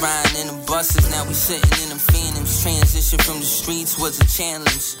 We was riding in them buses, now we sitting in them phantoms. Transition from the streets was a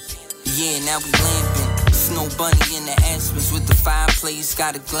challenge. Yeah, now we lamping. Snow bunny in the aspens with the fireplace.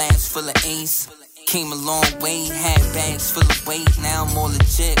 Got a glass full of Ace. Came a long way, had bags full of weight. Now I'm more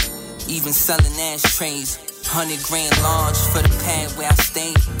legit, even selling ashtrays. 100 grand large for the pad where I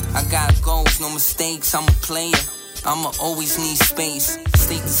stay. I got goals, no mistakes, I'm a player. I'ma always need space,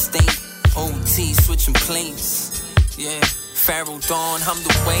 state to state. OT, switching plates. Yeah, Pharaoh Dawn, I'm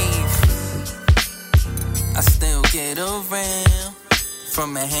the wave. I still get around.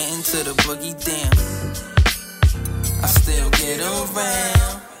 From Manhattan to the Boogie Down. I still get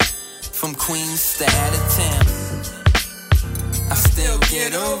around. From Queens to out of town. I still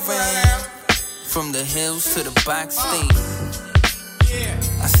get around. From the hills to the box state.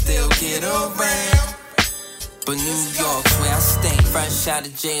 I still get around. But New York's where I stay. Fresh out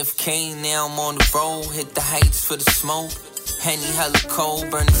of JFK, now I'm on the road. Hit the heights for the smoke. Henny hella cold,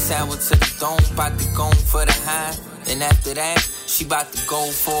 burning sour to the dome. Bout to go for the high. And after that, she bout to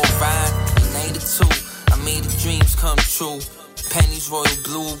go for a ride. A night or two, I made the dreams come true. Pennies royal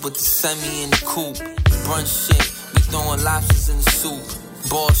blue, but the semi in the coupe. Brunch shit, we throwing lobsters in the soup.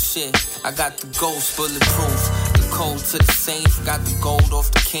 Ball shit, I got the ghost bulletproof. The code to the safe, got the gold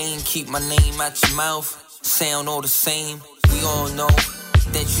off the cane. Keep my name out your mouth, sound all the same. We all know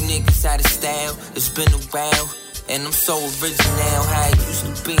that you niggas out of style. It's been a while, and I'm so original how it used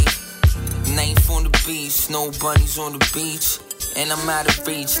to be. Knife on the beach, snow bunnies on the beach. And I'm out of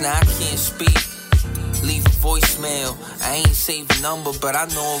reach, now I can't speak. Leave a voicemail, I ain't save a number, but I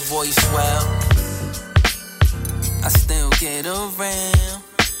know a voice well. I still get around,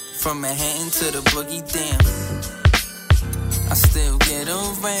 from Manhattan to the boogie down. I still get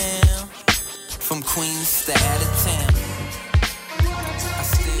around, from Queens to out of town. I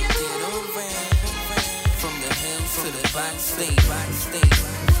still get around, from the hills to the backstage.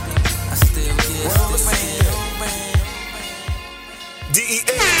 I still get around. DEA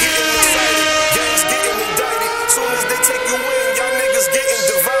getting excited, gangs getting indicted. Soon as they take you in, y'all niggas getting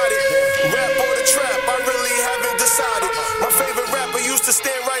divided. Rap or the trap, I really haven't decided. My favorite rapper used to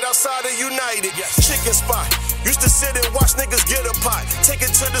stand right outside of United. Chicken spot, used to sit and watch niggas get a pot. Take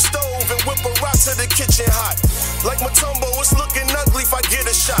it to the stove and whip a rock to the kitchen hot. Like Matumbo, it's looking ugly if I get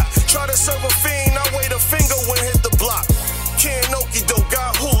a shot. Try to serve a fiend, I wait a finger when hit the block. Can't okey-doke,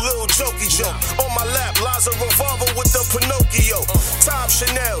 got who, little jokey joke. On my lap, lies a revolver with the Pinocchio. Top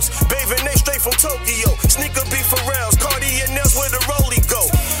Chanel's, bathing they straight from Tokyo. Sneaker beef Pharrell's, Cartier nails where the rollie go.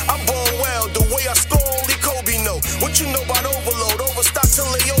 I'm born wild, the way I score only Kobe know. What you know about overload, overstock till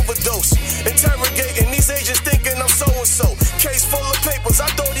they overdose. Interrogating these agents thinking I'm so-and-so. Case full of papers,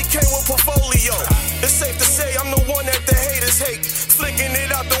 I thought he came with portfolio. It's safe to say I'm the one that the haters hate. Flicking it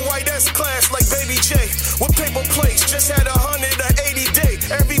out the white S-class like Baby J. With paper plates, just had 180 day.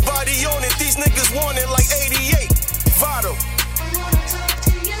 Everybody on it, these niggas want it like 88. Vado.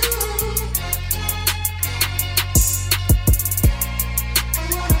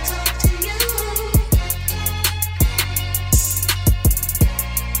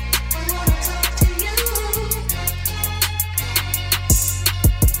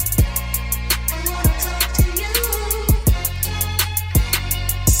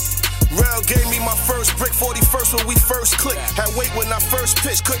 Gave me my first brick, 41st when we first clicked. Had weight when I first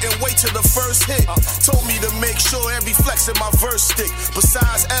pitched, couldn't wait till the first hit. Told me to make sure every flex in my verse stick.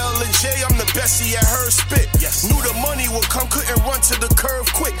 Besides L and J, I'm the bestie at her spit. Knew the money would come, couldn't run to the curve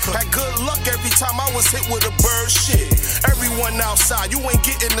quick. Had good luck every time I was hit with a bird shit. Everyone outside, you ain't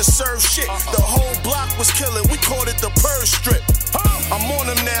getting to serve shit. The whole block was killing, we called it the purge strip. I'm on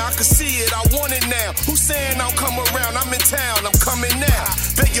them now, I can see it, I want it now. Who's saying I'll come around? I'm in town, I'm coming now.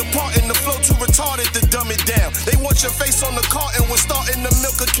 Beg your pardon, the flow too retarded to dumb it down. They want your face on the carton when starting to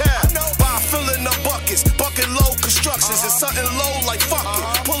milk a cow. By filling up buckets, bucket load constructions. It's something low like fuck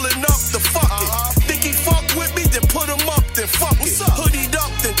it, pulling up the fuck it. Think he fuck with me, then put him up, then fuck it. Hoodied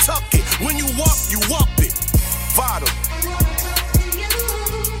up, then tuck it. When you up it. Vado.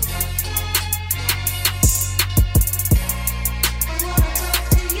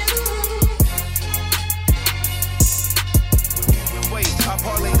 I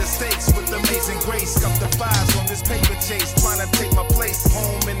parlay the stakes with amazing grace. Up the fives on this paper chase, trying to take my place.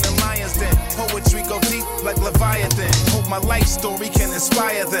 Home in the lion's den. Poetry go deep like Leviathan. Hope my life story can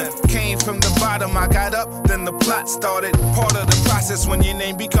inspire them. Came from the bottom, I got up, then the plot started. Part of the process when your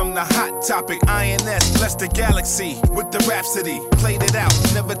name become the hot topic. INS, bless the galaxy with the rhapsody. Played it out,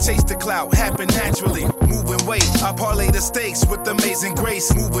 never chased the clout, happened naturally. Moving weight, I parlay the stakes with amazing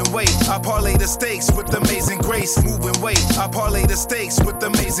grace. Moving weight, I parlay the stakes with amazing grace. Moving weight, I parlay the stakes with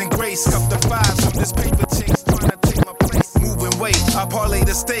amazing grace. Cup the fives of this paper chase, trying to take my place. Moving weight, I parlay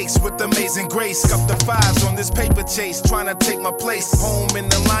the stakes with amazing grace. Cup the fives on this paper chase, trying to take my place. Home in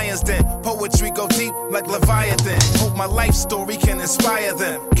the lion's den. Poetry go deep like Leviathan. Hope my life story can inspire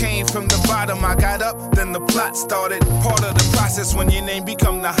them. Came from the bottom, I got up, then the plot started. Part of the process when your name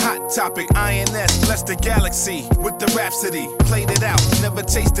become the hot topic. INS, bless the galaxy with the rhapsody. Played it out, never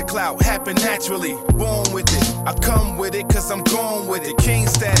chased the clout, happened naturally. Born with it, I come with it cause I'm gone with it. King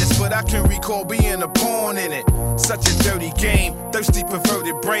status, but I can recall being a pawn in it. Such a dirty game, thirsty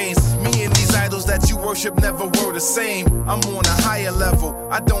perverted brains. Me and these idols that you worship never were the same. I'm on a higher level,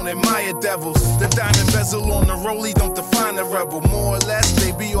 I don't admire devils. The diamond bezel on the rollie don't define a rebel. More or less,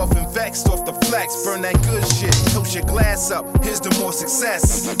 they be often vexed off the flex. Burn that good shit, toast your glass up, here's the more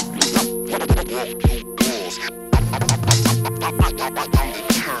success.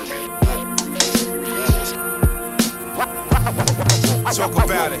 Talk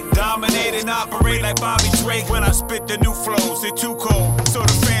about it. Dominate and operate like Bobby Drake. When I spit the new flows, they're too cold. So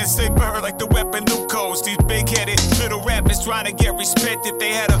the fans say bird like the weapon new codes. These big-headed little rappers trying to get respect. If they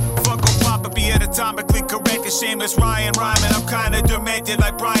had a Funko Pop, it'd be anatomically correct. A shameless Ryan rhyming. I'm kinda demented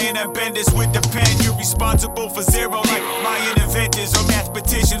like Brian and Bendis with the pen. You're responsible for zero like Mayan inventors or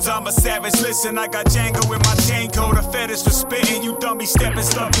mathematicians. I'm a savage. Listen, I got Django in my chain code. A fetish for spitting. You dummy stepping,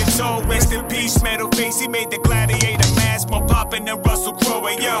 stuck your toe. Rest in peace, metal face. He made the gladiator mask more poppin' than Russell Crowe.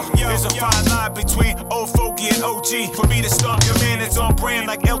 And yo, there's a fine line between old fogey and OG. For me to stomp your man, it's on brand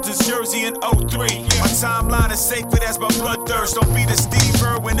like Elton's jersey in 03. My timeline is sacred as my bloodthirst. Don't be the Steve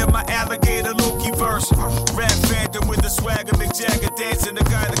Irwin in my alligator Loki verse. Rap phantom with the swagger, Mick Jagger dancing. The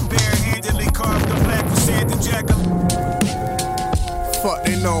guy that bare-handedly carved the black with Santa Jagger. Fuck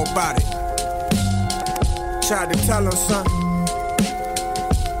they know about it. Tried to tell them, son.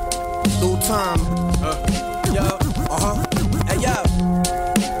 Through time. Yo. Hey, yo.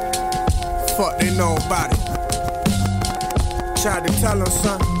 Fuck they know about it. Tried to tell them,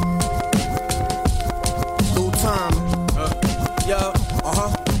 son. Through time. Yo.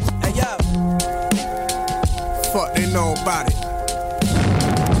 Hey, yo. Fuck they know about it.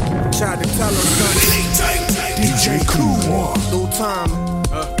 Tried to tell them, son. DJ Cool. Through time.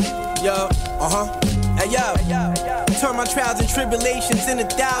 Yo. Hey, yo. Turn my trials and tribulations into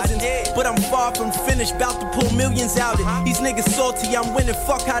thousands. But I'm far from finished, bout to pull millions out it. These niggas salty, I'm winning,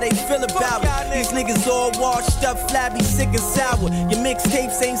 fuck how they feel about it. These niggas all washed up, flabby, sick and sour. Your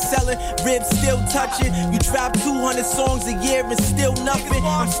mixtapes ain't selling, ribs still touching. You drop 200 songs a year and still nothing.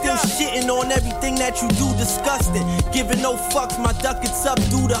 I'm still shitting on everything that you do, disgusting. Giving no fucks, my ducats up,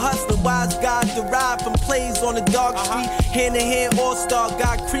 do the hustling. Wise guys derived from plays on the dark street. Hand in hand, all-star,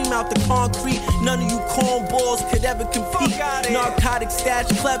 got cream out the concrete. None of you cornballs could ever compete. Narcotic stash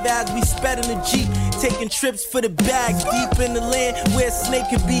clever as we sped in the Jeep. Taking trips for the bags deep in the land where a snake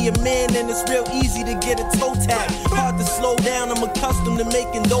could be a man. And it's real easy to get a toe tap. Hard to slow down, I'm accustomed to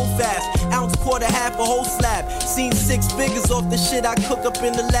making dough fast. Ounce, quarter, half, a whole slab. Seen 6 figures off the shit I cook up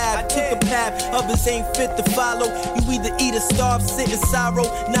in the lab. Took a path, others ain't fit to follow. You either eat or starve, sit in sorrow.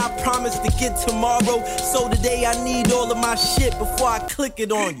 Now I promise to get tomorrow. So today I need all of my shit before I click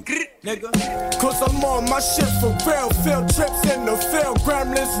it on you, nigga. Cause I'm on my shit for real. Field trips in the field,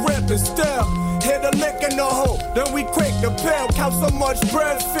 gremlins ripping still. Hit a lick in the hole, then we quick the pill. Count so much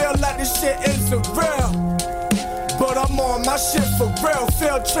bread, feel like this shit isn't real. But I'm on my shit for real.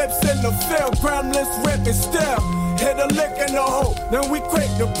 Field trips in the field, gremlins ripping still. Hit a lick in the hole, then we quick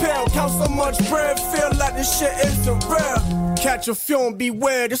the pill. Count so much bread, feel like this shit isn't real. Catch a film,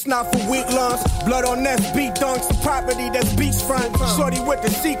 beware, this not for weak lungs. Blood on that beat dunks, the property that's beachfront. Shorty with the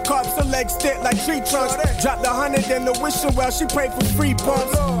seat cups, her legs thick like tree trunks. Dropped 100 in the wishing well, she prayed for free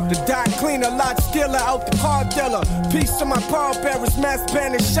bumps. The dot cleaner, lot skiller, out the car dealer. Peace to my pallbearers, mass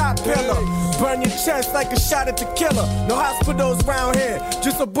band shot pillar. Burn your chest like a shot at the killer. No hospitals round here,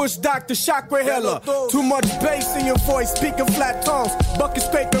 just a bush doctor, chakra healer. Too much bass in your voice, speaking flat tones. Bucket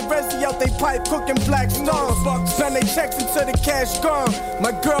scraping resi out they pipe, cooking black stones. Spend they checks until the cash gone.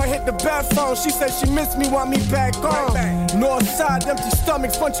 My girl hit the bathroom, she said she missed me, want me back on. North side, empty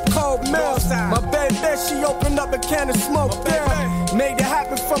stomachs, bunch of cold mills. My baby, she opened up a can of smoke down. Made it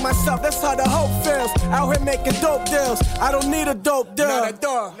happen for myself, that's how the hope feels. Out here making dope deals, I don't need a dope deal.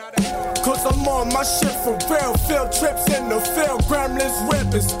 Cause I'm on my shit for real. Field trips in the field, gremlins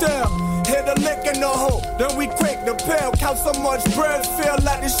ripping still. Hit a lick in the hole, then we quick the pill. Count so much bread, feel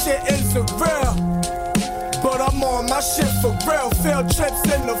like this shit isn't real. But I'm on my shit for real. Field trips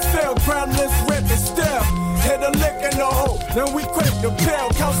in the field, gremlins ripping still. Hit a lick in the hole, then we quick the pill.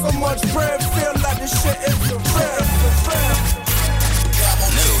 Count so much bread, feel like this shit isn't real.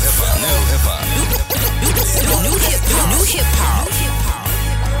 New hip hop. New hip hop.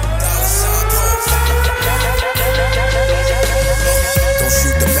 Don't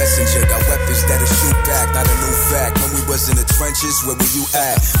shoot the messenger, got weapons that'll shoot back. Not a new fact. When we was in the trenches, where were you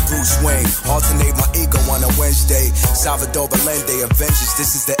at? Bruce Wayne, alternate my ego on a Wednesday. Salvador Allende, Avengers,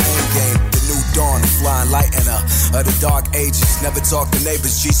 this is the end game. The new dawn, the flying lightener of the dark ages. Never talk to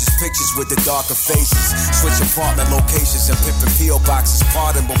neighbors, Jesus pictures with the darker faces. Switch apartment locations and pimpin' P.O. boxes.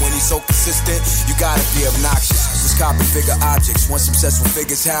 Pardon, but when he's so consistent, you gotta be obnoxious. Was copping bigger objects, once obsessed with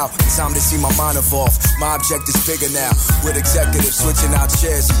figures how. Time to see my mind evolve, my object is bigger now. With executives switching out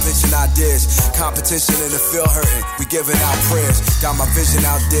chairs and pitching ideas. Competition in the field hurting, we giving out prayers. Got my vision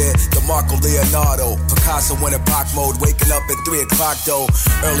out there, DeMarco Leonardo. Picasso in a Paak mode, waking up at 3 o'clock though.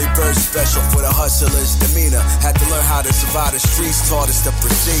 Early bird special for the hustler's demeanor. Had to learn how to survive the streets, taught us the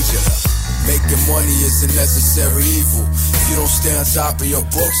procedure. Making money is a necessary evil. If you don't stay on top of your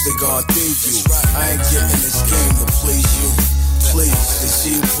books, they gon' thieve you. I ain't getting this game to please you. Please, they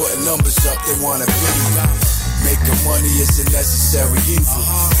see you putting numbers up, they wanna be you. Making money is a necessary evil.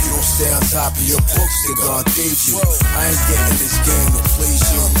 If you don't stay on top of your books, they're gonna thieve you. I ain't getting this game to please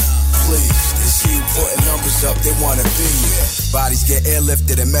you. Please, they see you putting numbers up, they wanna be you. Bodies get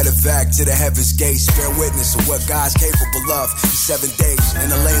airlifted and medevac to the heavens gates. Bear witness of what God's capable of. In 7 days,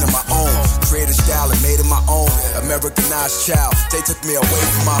 in a lane of my own. Created style and made it my own. Americanized child, they took me away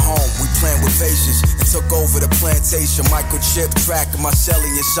from my home. We planned with patience and took over the plantation. Microchip tracking my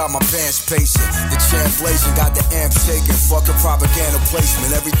celly inside my pants pacing. The champ blazing, got the amp shaking. Fucking propaganda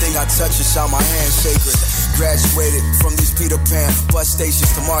placement. Everything I touch is how my hands sacred. Graduated from these Peter Pan bus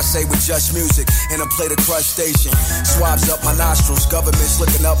stations to Marseille with just music and a plate of crush station. Swabs up my nostrils, government's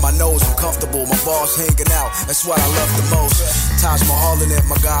looking up my nose. I'm comfortable, my balls hanging out. That's what I love the most. Taj Mahal in it,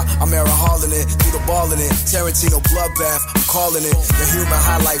 my guy. I'm Aaron Hall in it, do the ball in it. Tarantino bloodbath, I'm calling it. The human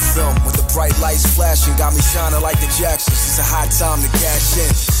highlight film with the bright lights flashing. Got me shining like the Jacksons. It's a hot time to cash in.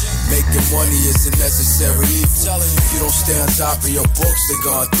 Making money is a necessary evil. If you don't stay on top of your books, they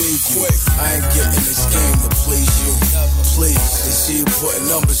gon' thieve you. I ain't getting this game to please you. Please, they see you putting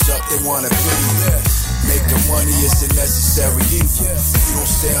numbers up, they wanna be you. Making money is a necessary evil. If you don't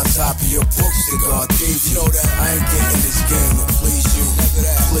stay on top of your books, they gon' thieve you. I ain't getting this game to please you.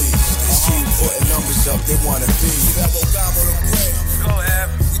 Please, they see you putting numbers up, they wanna be you. Go ahead.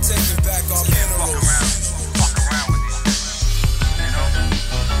 We taking back our minerals. Fuck around with these, you know.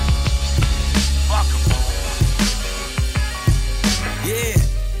 Fuck 'em. Yeah.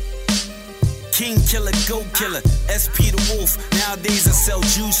 King killer, go killer, SP the wolf. Nowadays I sell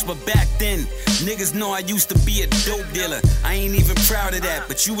juice, but back then, niggas know I used to be a dope dealer. I ain't even proud of that,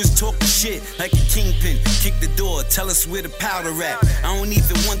 but you was talking shit like a kingpin. Kick the door, tell us where the powder at. I don't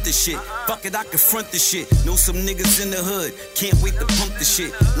even want the shit. Fuck it, I confront the shit. Know some niggas in the hood, can't wait to pump the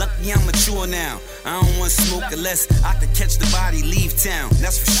shit. Lucky I'm mature now. I don't want smoke unless I could catch the body, leave town.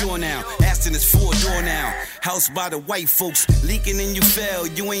 That's for sure now. Aston is 4-door now. House by the white folks, leaking and you fell.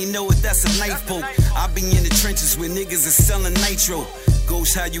 You ain't know it, that's a knife poke. I be in the trenches where niggas is selling nitro.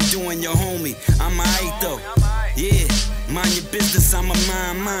 Ghost, how you doing, your homie? I'm alright though. Yeah, mind your business, I'ma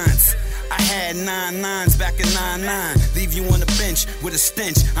mind mines. I had 9 nines back in 99. Leave you on the bench with a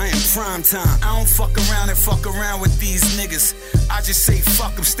stench. I am prime time. I don't fuck around and fuck around with these niggas. I just say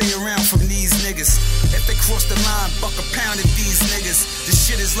fuck them, stay around from these niggas. If they cross the line, buck a pound at these niggas. This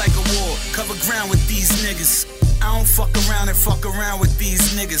shit is like a war. Cover ground with these niggas. I don't fuck around and fuck around with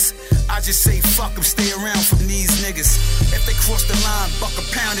these niggas. I just say fuck them, stay around from these niggas. If they cross the line, buck a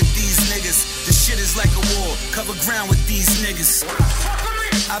pound at these niggas. This shit is like a war. Cover ground with these niggas.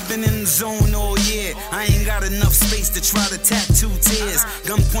 I've been in the zone all year. I ain't got enough space to try to tattoo tears.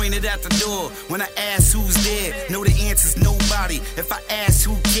 Gun pointed at the door. When I ask who's there, know the answer's nobody. If I ask,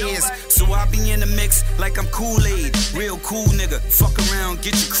 who cares? So I be in the mix like I'm Kool-Aid. Real cool nigga. Fuck around,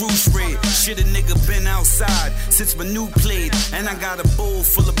 get your crew sprayed. Shit, a nigga been outside since my new played. And I got a bowl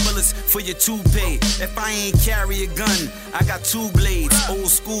full of bullets for your toupee. If I ain't carry a gun, I got 2 blades. Old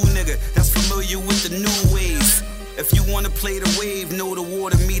school nigga that's familiar with the new ways. If you wanna play the wave, know the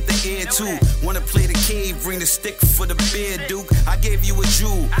water meet the air too. Wanna play the cave, bring the stick for the bear, Duke. I gave you a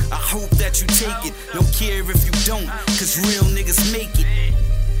jewel, I hope that you take it. Don't care if you don't, cause real niggas make it.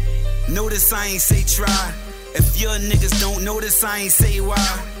 Notice I ain't say try. If your niggas don't notice, I ain't say why.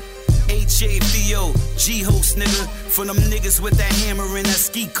 HAVO, G-host nigga. For them niggas with that hammer and that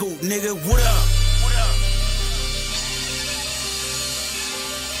ski coat, nigga, what up?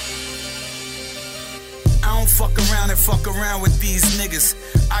 I don't fuck around and fuck around with these niggas.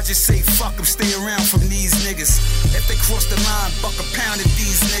 I just say fuck them, stay around from these niggas. If they cross the line, buck a pound at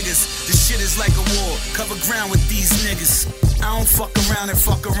these niggas. This shit is like a war, cover ground with these niggas. I don't fuck around and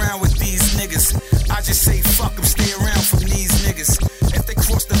fuck around with these niggas. I just say fuck them, stay around from these niggas. If they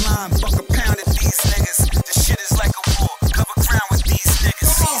cross the line, buck a pound at these niggas. This shit is like a war, cover ground with these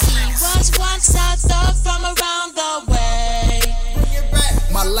niggas. He was once a thug from around the way.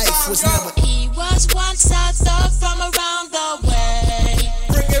 My life was never. He was once a thug from around the way.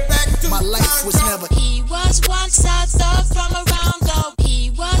 Bring it back to my life was never. He was once a thug from around the.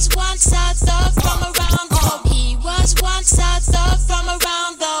 He was once a thug from around the. He was once a thug from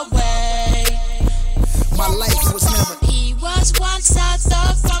around the way. My life was never. He was once a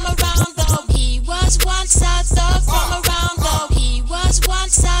thug from around the. He was once a thug from around the. He was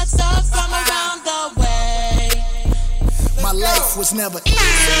once a thug from around the way. My life was never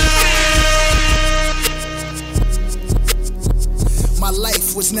My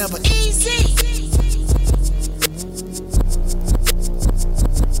life was never easy.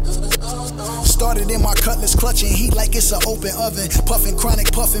 Started in my cutlass, clutching heat like it's an open oven. Puffing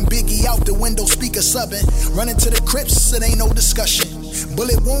chronic, puffing Biggie out the window, speaker subbing. Running to the Crips, it ain't no discussion.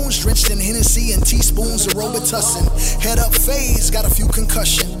 Bullet wounds drenched in Hennessy and teaspoons of Robitussin. Head up phase, got a few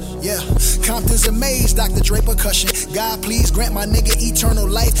concussion. Yeah, Compton's amazed, Dr. Dre percussion. God, please grant my nigga eternal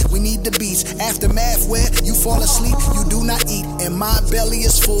life. We need the beats. Aftermath where you fall asleep, you do not eat. And my belly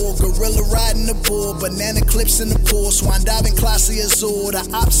is full. Gorilla riding the bull, banana clips in the pool. Swan diving, classy azul. The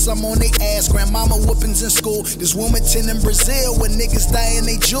ops, I'm on they ass. Grandmama whoopings in school. This Wilmington in Brazil where niggas dying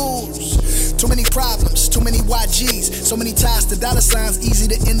they jewels. Too many problems, too many YGs. So many ties to dollar signs, easy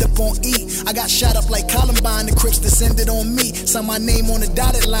to end up on E. I got shot up like Columbine, the Crips descended on me. Saw my name on the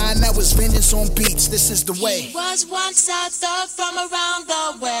dotted line, that was vengeance on beats. This is the way. He was once a thug from around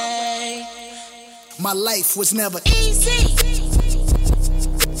the way. My life was never easy.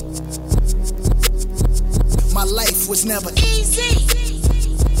 My life was never easy.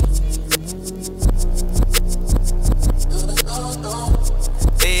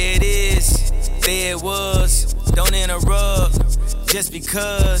 There it is, there it was. Don't interrupt, just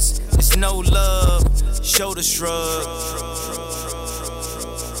because it's no love. Shoulder shrug.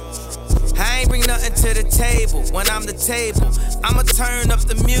 I ain't bring nothing to the table when I'm the table. I'ma turn up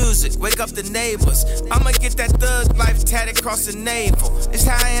the music, wake up the neighbors. I'ma get that thug life tatted across the navel. It's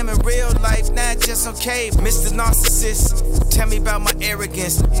how I am in real life, not just on cable. Mr. Narcissist, tell me about my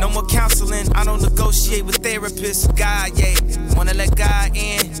arrogance. No more counseling, I don't negotiate with therapists. God, yeah, wanna let God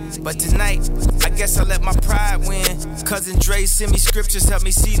in. But tonight, I guess I let my pride win. Cousin Dre send me scriptures, help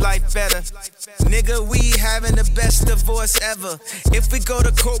me see life better. Nigga, we having the best divorce ever. If we go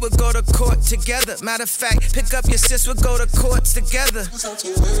to court, we'll go to court together. Matter of fact, pick up your sis, we'll go to courts together.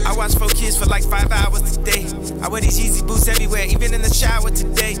 I watch 4 kids for like 5 hours a day. I wear these Yeezy boots everywhere, even in the shower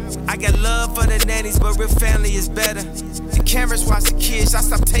today. I got love for the nannies, but real family is better. The cameras watch the kids, I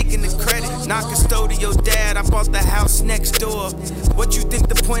stopped taking the credit. Not custodial dad, I bought the house next door. What you think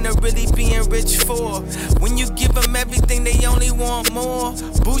the point of really being rich for? When you give them everything, they only want more.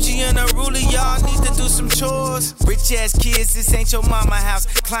 Bougie and a ruler, y'all need to do some chores. Rich ass kids, this ain't your mama house.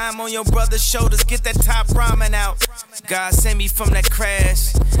 Climb on your brother's shoulders, get that top ramen out. God sent me from that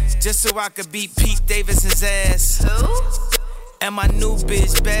crash, just so I could beat Pete Davidson's ass. Who? And my new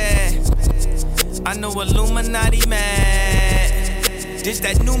bitch bad. I know Illuminati mad. This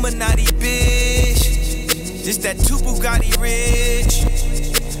that Numinati bitch. This that two Bugatti rich.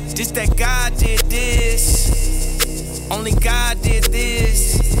 This that God did this. Only God did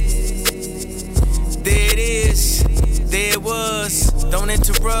this. There it is. There it was. Don't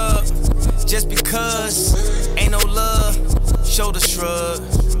interrupt. Just because ain't no love. Shoulder shrug.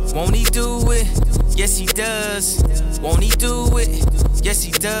 Won't he do it? Yes he does. Won't he do it? Yes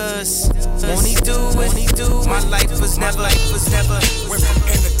he does. Won't he do it? Won't he do it? My life was never. Went from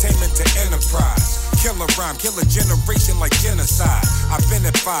entertainment to enterprise. Killer rhyme, kill a generation like genocide. I've been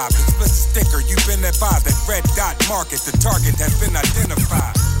at 5, it's split sticker. You've been at 5, that red dot market. The target has been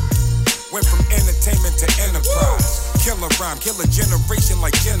identified. Went from entertainment to enterprise. Killer rhyme, kill a generation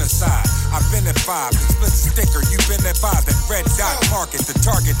like genocide. I've been at 5, it's split sticker. You've been at 5, that red dot market. The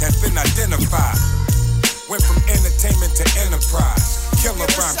target has been identified. Went from entertainment to enterprise. Killer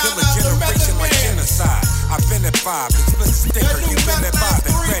rhyme, kill a generation like genocide. I've been at 5, it's split sticker. You've been at 5,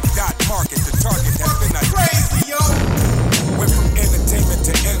 that red dot market. The target has been identified. Went from entertainment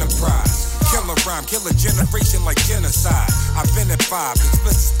to enterprise. Killer rhyme, kill a generation like genocide. I've been at 5, it's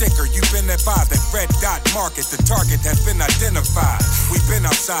split sticker. You've been at 5, that red dot market. The target has been identified. We've been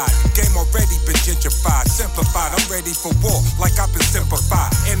outside, game already been gentrified. Simplified, I'm ready for war, like I've been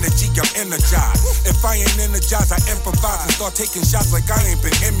simplified. Energy, I'm energized. If I ain't energized, I improvise and start taking shots like I ain't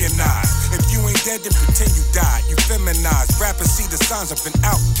been immunized. If you ain't dead, then pretend you died. You feminized. Rappers see the signs of an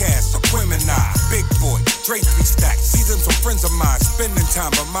outcast, a criminalized. Big boy, Dre 3 stacks. See them some friends of mine, spending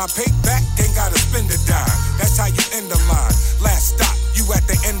time, but my payback, ain't gotta spend a dime. That's how you end the line. Last stop, you at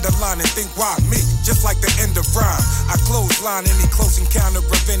the end of line and think, why me? Just like the end of rhyme. I close line any close encounter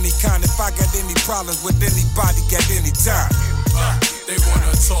of any kind. If I got any problems with anybody at any time. They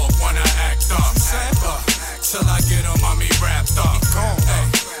wanna talk, wanna act up. Till I get them on me wrapped up. Hey,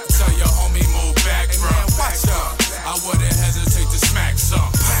 tell your homie move back, bro. I wouldn't hesitate to smack some.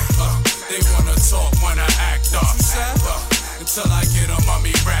 They wanna talk, wanna act up. Until I get them on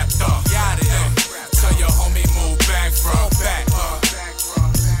me wrapped up. Got it. Tell your homie move back, bro.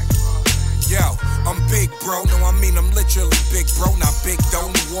 Yo, I'm big, bro. No, I mean I'm literally big, bro. Not big though.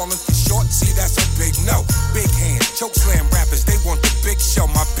 New Orleans for short. See, that's a big no. Big hand, choke slam rappers. They want the big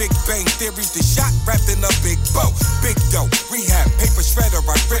show. My Big Bang Theory's the shot wrapped in a big bow. Big dough, rehab, paper shredder.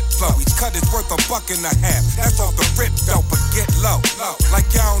 I rip flow. Each cut is worth $1.50. That's off the rip though, but get low.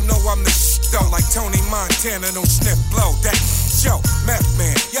 Like y'all don't know I'm the though. Like Tony Montana, don't sniff blow. That Yo, meth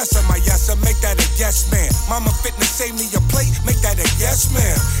man, yes sir, my yes sir, make that a yes man. Mama fitness save me a plate, make that a yes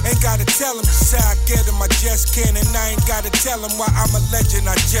ma'am. Ain't gotta tell him just how I get him, I just can. And I ain't gotta tell him why I'm a legend,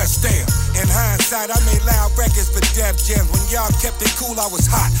 I just am. In hindsight, I made loud records for Def Jam. When y'all kept it cool, I was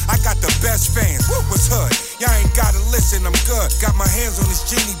hot. I got the best fans. What was hood? Y'all ain't gotta listen, I'm good. Got my hands on this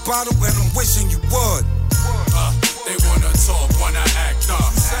genie bottle and I'm wishing you would. They wanna talk, wanna act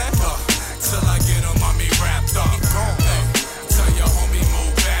up. Till I get them on me wrapped up. Hey, tell your homie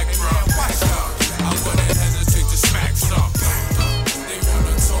move back, bro. I wouldn't hesitate to smack some. They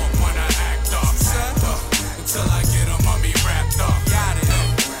wanna talk, wanna act up. Until I get them on me wrapped up. Hey,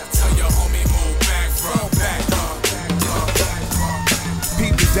 tell your homie move back, bro.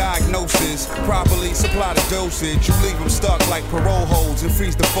 Peep the diagnosis, properly supply the dosage. You leave them stuck like parole holds and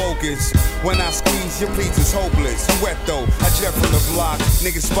freeze the focus. When I squeeze, your pleats is hopeless. You wet though, I jet from the block.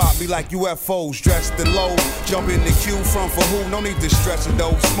 Niggas spot me like UFOs, dressed in low. Jump in the queue from for who? No need to stress it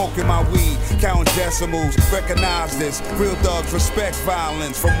though. Smoking my weed, counting decimals. Recognize this, real thugs respect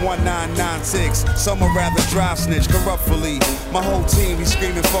violence. From 1996, some would rather dry snitch corruptfully. My whole team be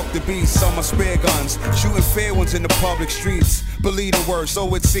screaming fuck the beast. Some are spare guns, shooting fair ones in the public streets. Believe the word,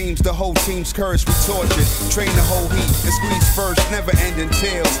 so it seems the whole team's cursed. We tortured, train the whole heat and squeeze first, never ending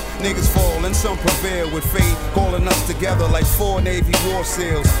tails. Niggas fall and some prevail with fate, calling us together like 4 Navy war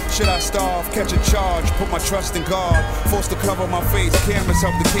seals. Should I starve, catch a charge, put my trust in God, forced to cover my face, cameras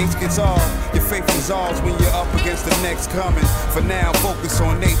help the case gets off. Your faith dissolves when you're up against the next coming. For now, focus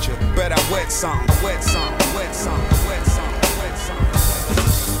on nature, bet I wet some, wet some, wet some, wet some.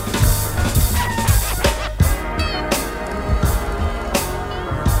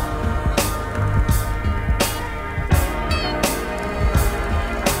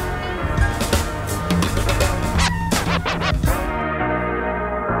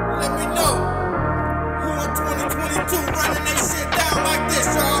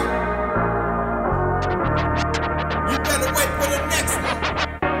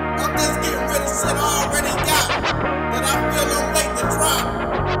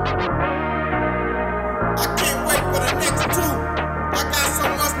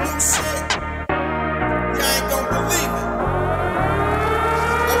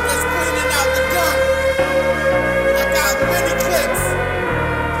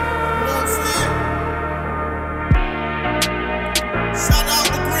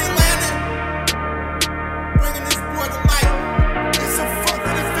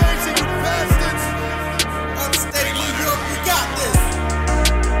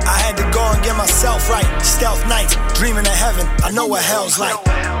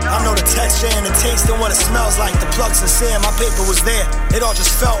 My paper was there, it all just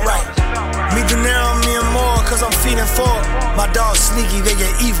felt right. Me dinero, me and more, cause I'm feeding four. My dogs sneaky, they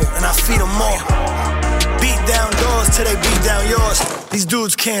get evil, and I feed them more. Beat down doors till they beat down yours. These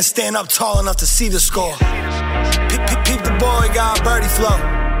dudes can't stand up tall enough to see the score. Peep the boy, got birdie flow.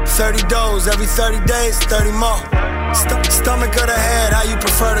 30 doughs, every 30 days, 30 more. Stomach of the head, how you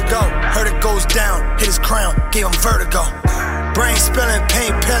prefer to go? Heard it goes down, hit his crown, gave him vertigo. Brain spilling,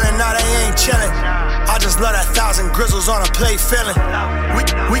 pain peeling, now they ain't chilling. I just love that 1,000 grizzles on a plate feeling.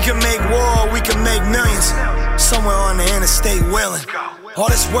 We can make war, we can make millions. Somewhere on the interstate wheeling. All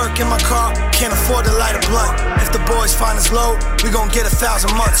this work in my car, can't afford to light a blunt. If the boys find us low, we gon' get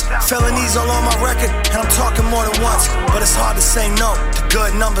 1,000 months. Felonies all on my record, and I'm talking more than once. But it's hard to say no, the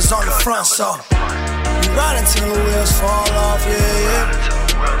good numbers on the front, so we ride until the wheels fall off, yeah, yeah.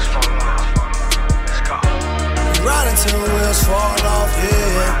 We ride until the wheels fall off,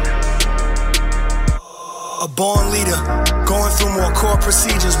 yeah, yeah. A born leader, going through more court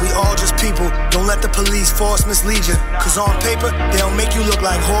procedures. We all just people, don't let the police force mislead you. Cause on paper, they'll make you look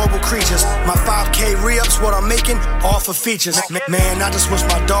like horrible creatures. My 5K re-ups, what I'm making, all for features. Man, I just wish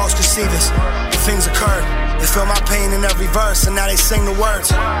my dogs could see this. The things occurred, they feel my pain in every verse, and now they sing the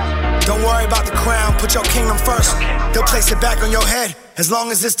words. Don't worry about the crown, put your kingdom first. They'll place it back on your head, as long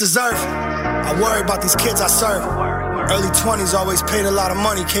as it's deserved. I worry about these kids I serve. Early 20s always paid a lot of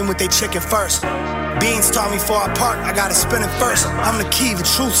money, came with they chicken first. Beans taught me before I park, I gotta spin it first. I'm the key, the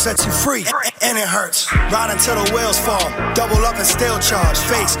truth sets you free, and it hurts. Ride until the wheels fall, double up and still charge.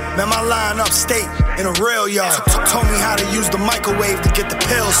 Face, man, my line upstate in a rail yard. Told me how to use the microwave to get the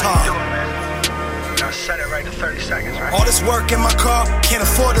pills hard. Set it right to 30 seconds, right? All this work in my car, can't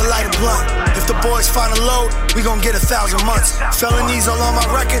afford to light a blunt. If the boys find a load, we gon' get 1,000 months. Felonies all on my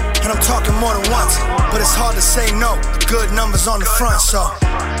record, and I'm talking more than once. But it's hard to say no, the good numbers on the front, so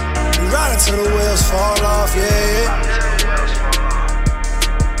we ride until the wheels fall off, yeah, yeah.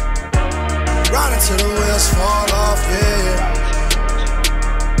 Ride until the wheels fall off, yeah, yeah.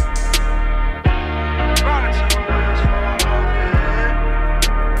 Ride until the wheels fall off, yeah.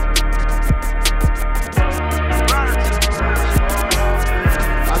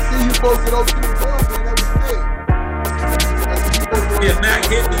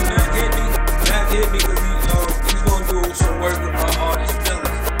 hit me because he's gonna do some work with my artist feelings.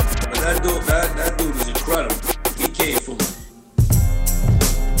 But that dude is incredible. He came for me.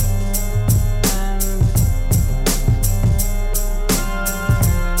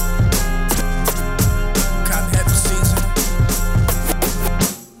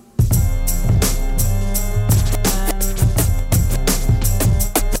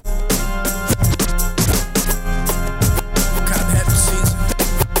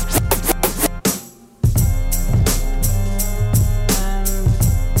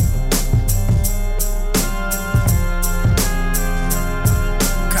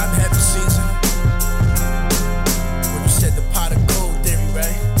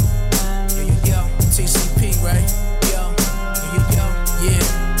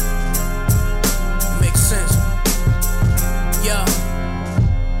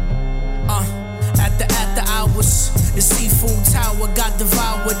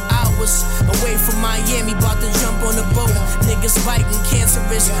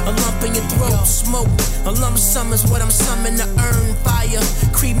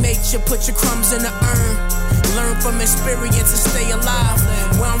 Put your crumbs in the urn. Learn from experience and stay alive.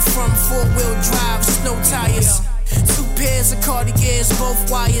 Where I'm from, 4-wheel drive, snow tires. 2 pairs of Cardigans,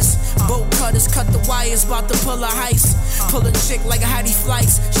 both wires. Bolt cutters cut the wires, bout to pull a heist. Pull a chick like a Hattie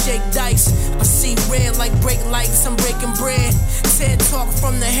Flights, shake dice. I see red like brake lights, I'm breaking bread. TED talk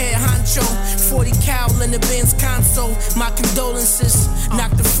from the head honcho. 40 cal in the Benz console. My condolences.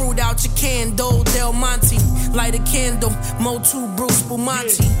 Knock the fruit out your can, Dole Del Monte. Light a candle, Motu Bruce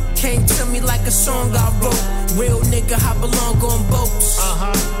Bumonti. Came to me like a song I wrote. Real nigga, I belong on boats.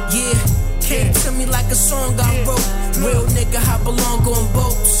 Yeah. Came to me like a song I wrote. Real nigga, I belong on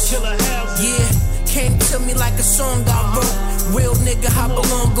boats. Yeah, came to me like a song I wrote. Real nigga, I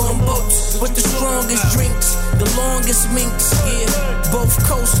belong on boats. With the strongest drinks, the longest minks. Yeah, both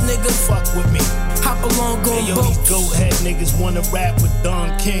coast nigga, fuck with me. I belong on boats. These go-ahead niggas wanna rap with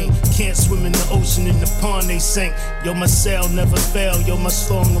Don King. Can't swim in the ocean, in the pond they sink. Yo, my cell never fail, yo, my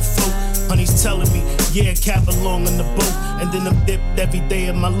song afloat. Honey's telling me, yeah, cap along on the boat. And then I'm dipped every day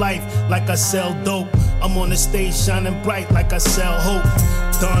of my life like I sell dope. I'm on the stage shining bright like I sell hope.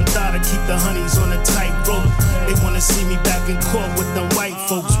 Don Dada keep the honeys on a tight rope. They wanna see me back in court with them white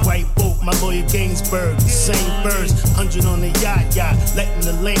folks. White boat, my lawyer Gainsbourg. Same birds, 100 on the yacht, letting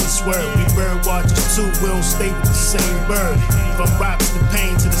the lane swerve. We bird watchers too, we don't stay with the same bird. From rocks to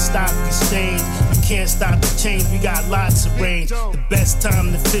pain to the stock exchange. We can't stop the change, we got lots of range. The best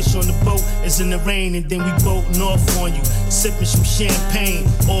time to fish on the boat is in the rain, and then we boating off on you, sipping some champagne.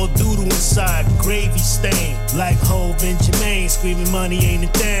 All doodle inside, gravy stain. Like Hove and Jermaine, screaming money ain't a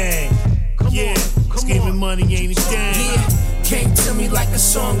thing. Yeah, screaming money ain't a thing. Yeah, came to me like a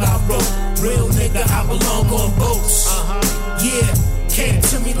song I wrote. Real nigga, I belong on boats. Yeah, came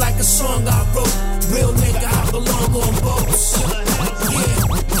to me like a song I wrote. Real nigga, I belong on boats. Yeah,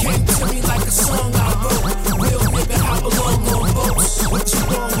 came to me like a song I wrote. Real nigga, I belong on boats. With the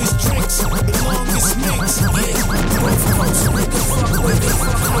strongest drinks, the longest mix. Yeah, both coast nigga, fuck with me.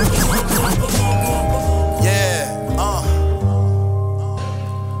 Yeah,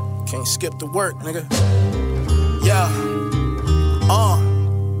 can't skip the work, nigga. Yeah,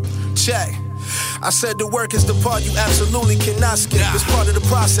 check. I said the work is the part you absolutely cannot skip. It's part of the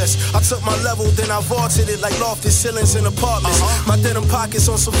process. I took my level, then I vaulted it like lofted ceilings in apartments. My denim pockets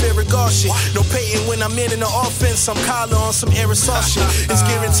on some fair regard shit. No paying when I'm in the offense. I'm collar on some aerosol shit. It's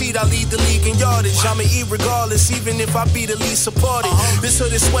guaranteed I lead the league in yardage. I'ma eat regardless, even if I be the least supported. This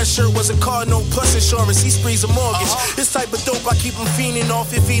hooded sweatshirt was a car note plus insurance. He sprees a mortgage. This type of dope I keep them fiending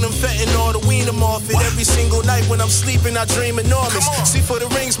off it. Feed them fentanyl to wean them off it. Every single night when I'm sleeping I dream enormous. See for the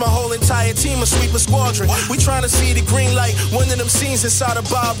rings my whole entire team will sweep a squadron. We trying to see the green light. One of them scenes inside of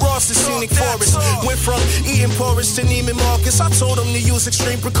Bob Ross's scenic forest. Went from eating porridge to Neiman Marcus. I told him to use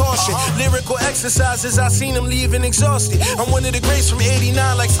extreme precaution. Lyrical exercises, I seen him leaving exhausted. I'm one of the greats from 89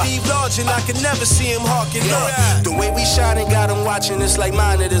 like Steve Largent. I can never see him hawking on. The way we shot and got him watching us like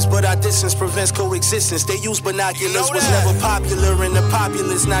monitors, but our distance prevents coexistence. They use binoculars, was never popular in the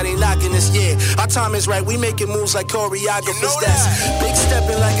populace. Now they knocking us, yeah. Our time is right, we making moves like choreographers. That's big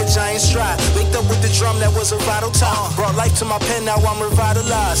stepping like a giant stride. Linked up with the drum that was a vital time. Brought life to my pen, now I'm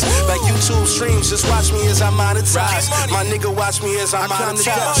revitalized. Like YouTube streams, just watch me as I monetize. My nigga watch me as I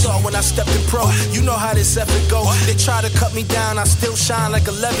monetize. So when I stepped in pro, you know how this effort go. They try to cut me down, I still shine like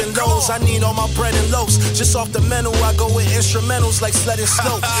 11 lows. I need all my bread and loaves. Just off the mental, I go with instrumentals like sledding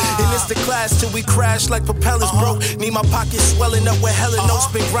snow. And it's the class till we crash like propellers broke. Need my pockets swelling up with hella notes.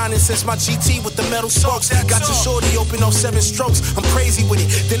 Been grinding since my GT with the metal spokes. Got your shorty open on 7 strokes. I'm crazy with it.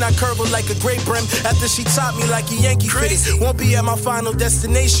 Then I curve her like a great brim after she taught me like a Yankee fitted. Won't be at my final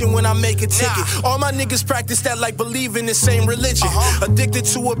destination when I make a ticket. All my niggas practice that like believing the same religion. Addicted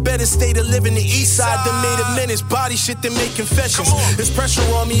to a better state of living, the east side that made a menace. Body shit that make confessions. There's pressure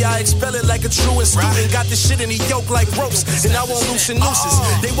on me, I expel it like a truant student. Got this shit in the yoke like ropes, and I won't loosen nooses.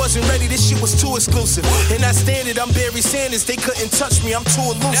 They wasn't ready, this shit was too exclusive. And I stand it, I'm Barry Sanders, they couldn't touch me, I'm too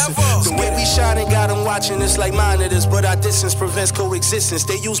elusive. The way we shine and got them watching us like monitors, but our distance prevents coexistence.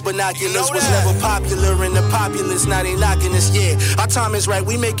 They use binoculars, was never popular in the populace, now they knocking us, yeah. Our time is right,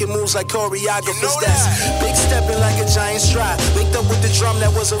 we making moves like choreographers. That's big stepping like a giant stride. Linked up with the drum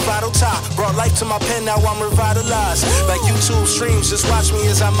that was a vital tie. Brought life to my pen, now I'm revitalized. Like YouTube streams, just watch me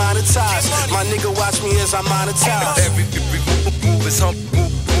as I monetize. My nigga, watch me as I monetize. Every move is hump,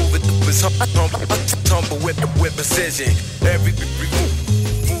 move it humble with precision. Every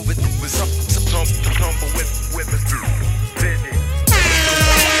move it was humble with precision.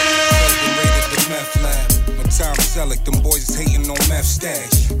 Meth lab. Time select, them boys is hating on meth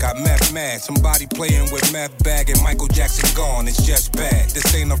stash. Got meth mad, somebody playing with meth bag and Michael Jackson gone, it's just bad.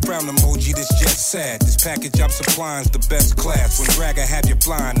 This ain't a frown emoji, this just sad. This package I'm supplying's the best class. When bragger have you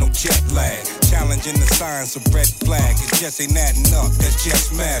flying, no jet lag. Challenging the signs of red flag, it just ain't adding up, that's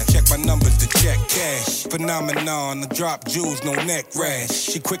just math. Check my numbers to check cash. Phenomenon, the drop jewels, no neck rash.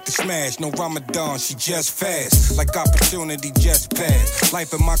 She quick to smash, no Ramadan, she just fast. Like opportunity just passed.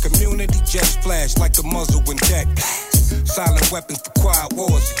 Life in my community just flash like a muzzle when tech blast. Silent weapons for quiet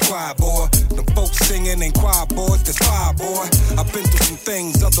wars, quiet boy. Them folks singing ain't quiet boys, that's fire boy. I've been through some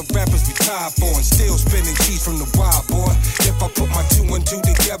things other rappers retired for, and still spinning cheese from the wild boy. If I put my 2 and 2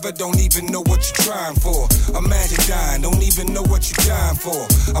 together, don't even know what you're trying for. Imagine dying, don't even know what you're dying for.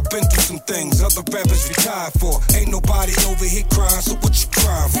 I've been through some things other rappers retired for. Ain't nobody over here crying, so what you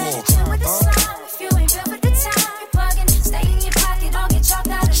crying for? If you ain't built for the time, you're bugging. Stay in your pocket, I'll get chopped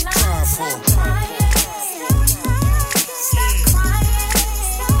out of line. Crying for.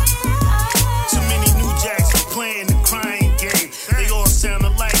 Playing the crying game. They all sound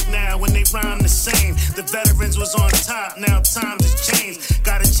alike now when they rhyme the same. The veterans was on top, now times has changed.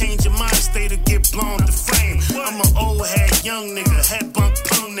 Gotta change your mind state to get blown to frame. I'm an old head, young nigga, head bump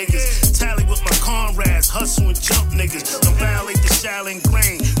punk niggas. Tally with my comrades, hustle and jump niggas. Don't violate the Shaolin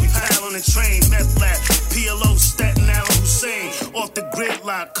grain. We pile on the train, meth lab, PLO, Staten Island, Hussein. Off the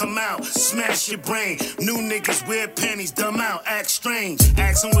gridlock, come out, smash your brain. New niggas wear panties, dumb out, act strange.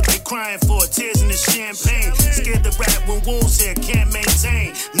 Ask them what they crying for, tears in the champagne. Scared to rap when wolves here can't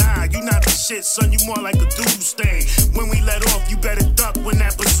maintain. Nah, you not the shit, son, you more like a doodle stain. When we let off, you better duck when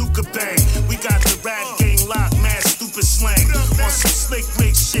that bazooka bang. We got the rap gang locked, mad stupid slang. On some slick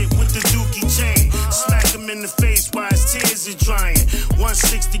Rick shit with the dookie chain. Smack him in the face while his tears are drying.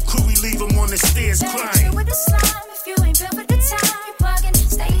 160 crew, we leave him on the stairs crying. With the slime, if you ain't built for the time, you're bugging.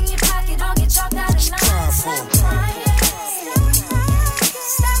 Stay in your pocket, I'll get chopped out of line.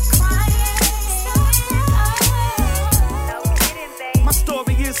 Stop crying. My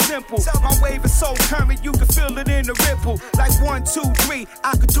story is simple. My wave is so current, you can feel it in the ripple. Like 1, 2, 3,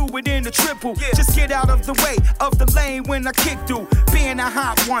 I could do it in the triple. Just get out of the way of the lane when I kick through. Being a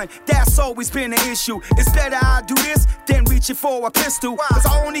hot one, that's always been an issue. It's better I do this than reaching for a pistol. Cause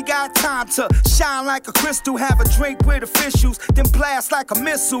I only got time to shine like a crystal. Have a drink with officials, then blast like a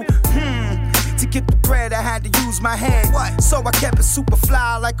missile. To get the bread, I had to use my head. So I kept it super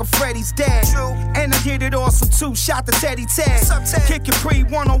fly like I'm Freddy's dad. And I did it awesome too, shot the Teddy Tag. Kick it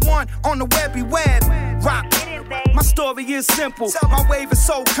pre-101 on the webby web. Rock. My story is simple. My wave is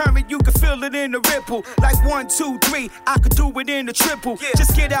so current, you can feel it in the ripple. Like 1, 2, 3, I could do it in the triple.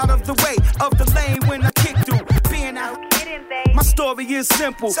 Just get out of the way of the lane when I kick through. Being out. My story is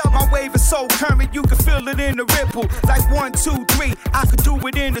simple. My wave is so current, you can feel it in the ripple. Like 1, 2, 3, I could do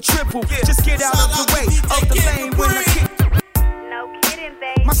it in the triple. Just get out of the way of the lane when I kick.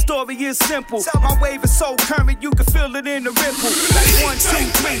 My story is simple. My wave is so current, you can feel it in the ripple. Like 1, 2,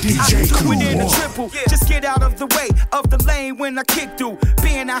 3, I can do it in the triple. Just get out of the way of the lane when I kick through.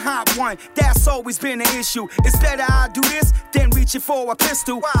 Being a hot one, that's always been an issue. It's better I do this than reaching for a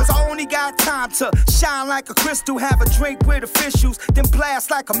pistol. Cause I only got time to shine like a crystal. Have a drink with officials, then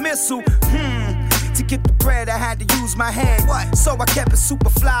blast like a missile. To get the bread, I had to use my head. So I kept it super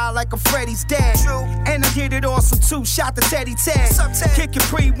fly like I'm Freddy's dad. And I did it awesome too, shot the Teddy Tag. Kick it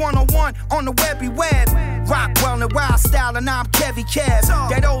pre-101 on the webby web. Rock well and wild style, and I'm Kevy Kev.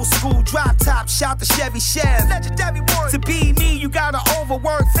 That old school drop top, shot the Chevy Chev. To be me, you gotta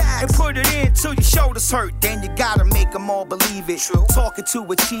overwork and put it in till your shoulders hurt. Then you gotta make them all believe it. Talking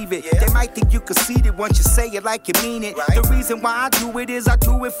to achieve it. They might think you conceited once you say it like you mean it. The reason why I do it is I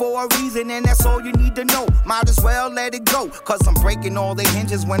do it for a reason, and that's all you need. need to know. Might as well let it go, cause I'm breaking all the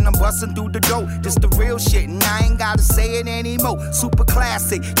hinges when I'm busting through the door. This the real shit, and I ain't gotta say it anymore. Super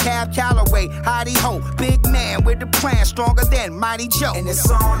classic, Cab Calloway, howdy ho. Big man with the plan, stronger than Mighty Joe. And it's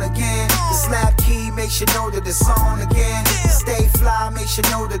on again. The slap key makes you know that it's on again. Stay fly makes you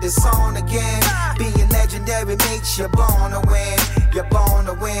know that it's on again. Being legendary makes you born to win. You're born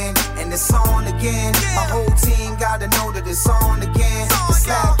to win, and it's on again. My whole team gotta know that it's on again. The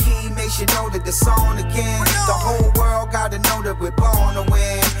slap key makes you know that it's on again. The whole world gotta know that we're born to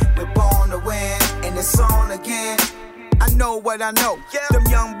win. We're born to win, and it's on again. I know what I know. Them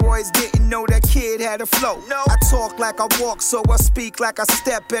young boys didn't know that kid had a flow. I talk like I walk, so I speak like I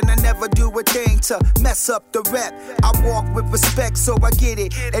step, and I never do a thing to mess up the rep. I walk with respect, so I get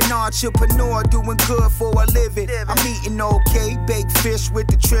it. An entrepreneur doing good for a living. I'm eating okay, baked fish with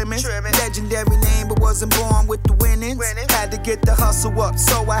the trimmings. Legendary name, but wasn't born with the winnings. Had to get the hustle up,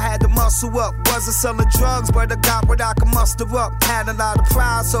 so I had to muscle up. Wasn't selling drugs, but I got what I could muster up. Had a lot of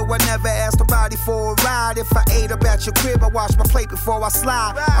pride, so I never asked nobody for a ride. If I ate up at your crib, I wash my plate before I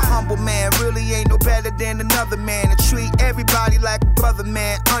slide. A humble man really ain't no better than another man. And treat everybody like a brother,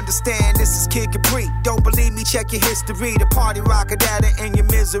 man. Understand, this is Kid Capri. Don't believe me, check your history. The party rocker data and your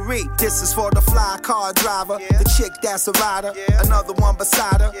misery. This is for the fly car driver, the chick that's a rider, another one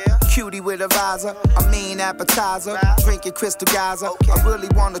beside her. Cutie with a visor, a mean appetizer. Drinking Crystal Geyser. I really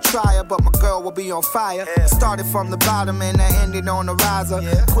wanna try her, but my girl will be on fire. Started from the bottom and I ended on the riser.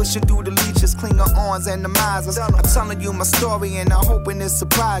 Pushing through the leeches, clean her arms and the misers. I'm telling you my story and I'm hoping it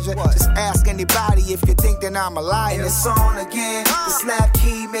surprise you. Just ask anybody if you think that I'm a liar. And it's on again. The slap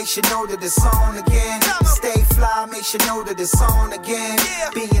key makes you know that it's on again. Stay fly makes you know that it's on again.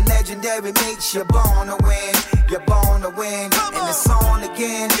 Being legendary makes you born to win. You're born to win, and it's on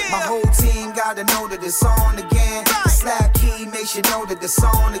again. My whole team gotta know that it's on again. The slap key makes you know that it's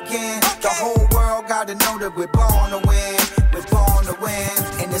on again. The whole world gotta know that we're born to win. We're born to win,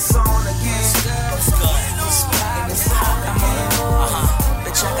 and it's on again. And it's on again.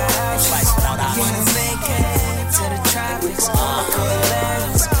 Bitch, I got options. I wanna vacate to the tropics. A couple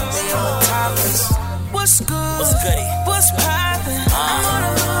lands, they on the topless. What's good? What's goody? What's poppin'? I'm on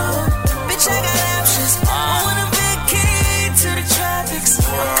the road. Bitch, I got options. I wanna vacate to the tropics. A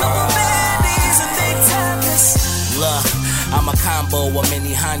couple baddies and they topless. Look, I'm a combo of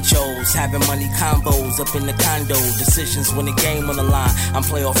many honchos, having money combos up in the condo. Decisions when the game on the line. I'm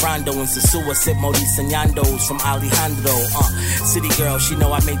play off Rondo and Sasua, sip Modis and Yandos from Alejandro. City girl, she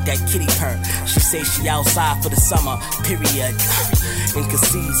know I make that kitty purr. She say she outside for the summer, period. In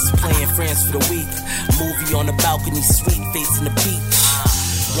Caeser, playing friends for the week. Movie on the balcony, sweet facing the beach.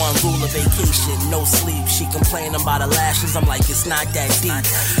 One rule of vacation, no sleep. She complaining about her lashes, I'm like, it's not that deep.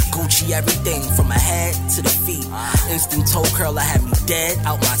 Gucci everything from her head to the feet. Instant toe curl, I had me dead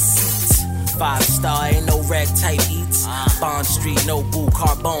out my seat. 5-star, ain't no rag type eats. Bond Street, no boo,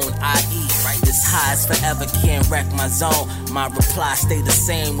 carbone, I eat. This high is forever, can't wreck my zone. My reply stay the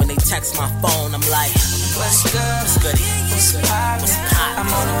same when they text my phone. I'm like, what's good? What's goody? What's poppin'? I'm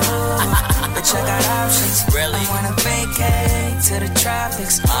on the move. Bitch, I got options. Really? I wanna vacate to the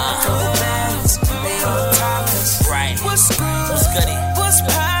tropics. A couple bands, they all topless. Right. What's good? What's goody? What's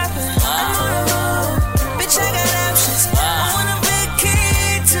poppin'? I'm on the move. Bitch, I got options. I wanna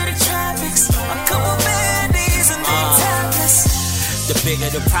vacate to the tropics. A couple bandies and they topless. The bigger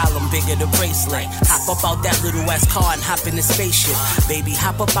the problem, bigger the bracelet. Hop up out that little ass car and hop in the spaceship. Baby,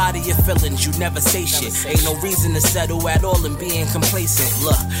 hop up out of your feelings, you never say shit. Ain't no reason to settle at all and being complacent.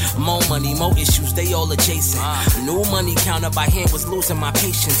 Look, more money, more issues, they all adjacent. New money counted by hand was losing my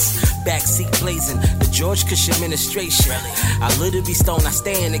patience. Backseat blazing, the George Cush administration. I literally stoned, I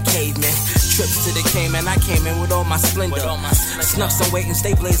stay in the cave, man. Trips to the Cayman, I came in with all my splendor. Snuff some weight and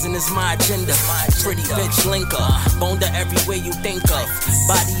stay blazing is my agenda. Pretty bitch linker, boned her everywhere you think of.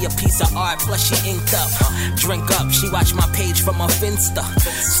 Body a piece of art, plus she inked up. Drink up, she watch my page from a Finsta.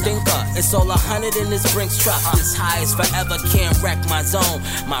 Stinker, it's all 100 in this Brinks truck. This high is forever, can't wreck my zone.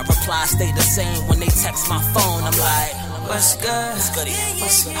 My reply stay the same when they text my phone. I'm like, what's good? What's goody?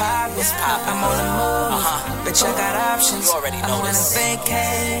 What's pop? I'm on the move. Bitch, I got options. You already know I wanna this.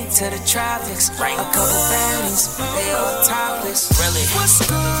 vacate to the tropics. Right. A couple bandies, they all topless. Really? What's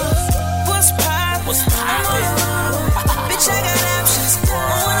good? What's pop? What's poppin'? Bitch, I got options. I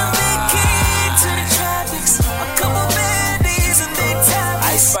wanna vacate to the tropics. A couple bandies and they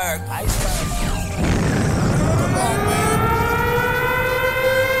topless. Iceberg. Come on, man.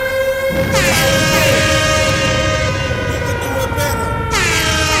 We can do it better.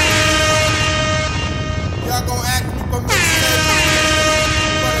 Y'all gonna ask me for mixtape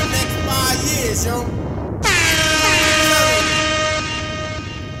for the next 5 years, yo.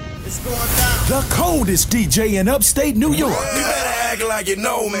 It's going down. The coldest DJ in upstate New York. You better act like you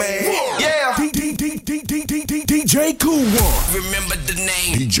know, man. Yeah. DJ Cool One. Remember the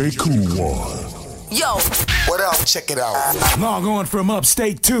name. DJ Cool One. Yo. What up? Check it out. Log on from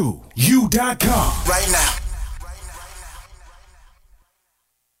upstate2u.com. Right now.